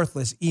it's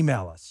worthless,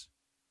 email us.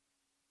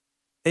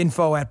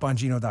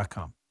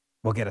 info@bongino.com.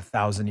 We'll get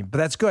 1,000. But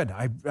that's good.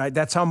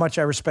 That's how much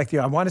I respect you.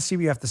 I want to see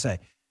what you have to say.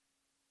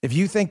 If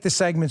you think the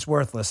segment's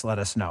worthless, let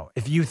us know.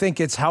 If you think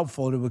it's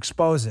helpful to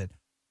expose it.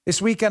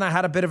 This weekend, I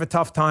had a bit of a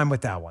tough time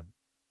with that one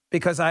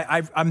because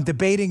I'm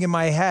debating in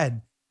my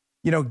head.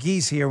 You know,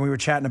 Guy's here, and we were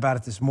chatting about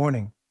it this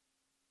morning.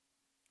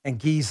 And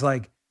Guy's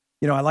like,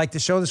 I like the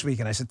show this week.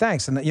 And I said,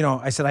 thanks. And,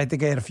 I said, I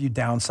think I had a few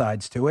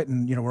downsides to it.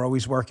 And, we're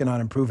always working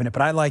on improving it.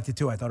 But I liked it,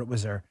 too. I thought it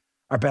was our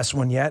best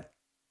one yet.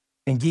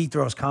 And Guy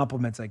throws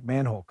compliments like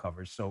manhole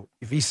covers. So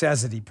if he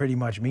says it, he pretty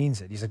much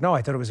means it. He's like, no,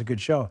 I thought it was a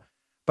good show.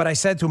 But I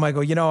said to him, I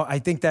go, I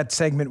think that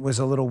segment was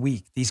a little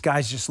weak. These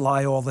guys just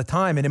lie all the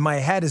time. And in my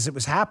head, as it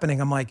was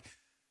happening, I'm like,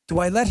 do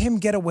I let him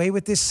get away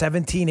with this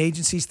 17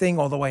 agencies thing,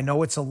 although I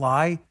know it's a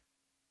lie,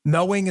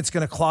 knowing it's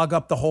going to clog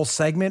up the whole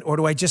segment? Or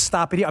do I just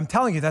stop it here? I'm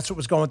telling you, that's what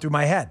was going through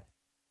my head.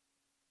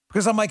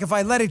 Because I'm like, if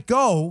I let it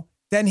go,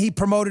 then he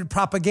promoted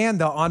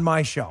propaganda on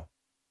my show.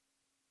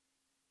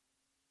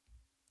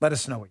 Let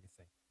us know what you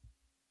think.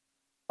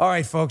 All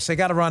right, folks, I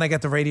got to run. I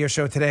got the radio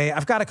show today.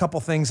 I've got a couple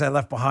things I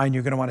left behind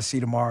you're going to want to see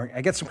tomorrow.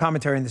 I get some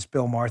commentary on this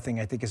Bill Maher thing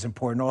I think is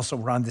important. Also,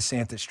 Ron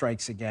DeSantis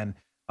strikes again.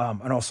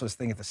 And also this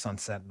thing at the Sun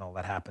Sentinel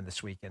that happened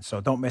this weekend. So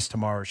don't miss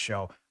tomorrow's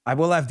show. I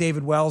will have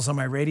David Wells on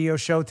my radio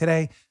show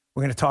today.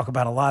 We're going to talk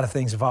about a lot of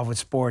things involved with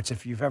sports.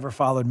 If you've ever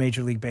followed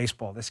Major League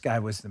Baseball, this guy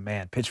was the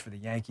man. Pitched for the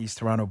Yankees,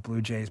 Toronto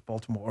Blue Jays,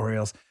 Baltimore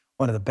Orioles,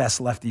 one of the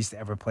best lefties to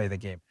ever play the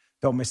game.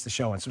 Don't miss the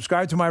show. And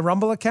subscribe to my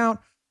Rumble account,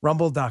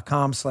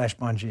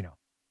 rumble.com/Bongino.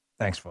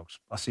 Thanks, folks.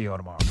 I'll see you all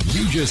tomorrow.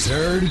 You just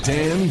heard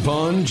Dan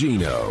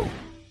Bongino.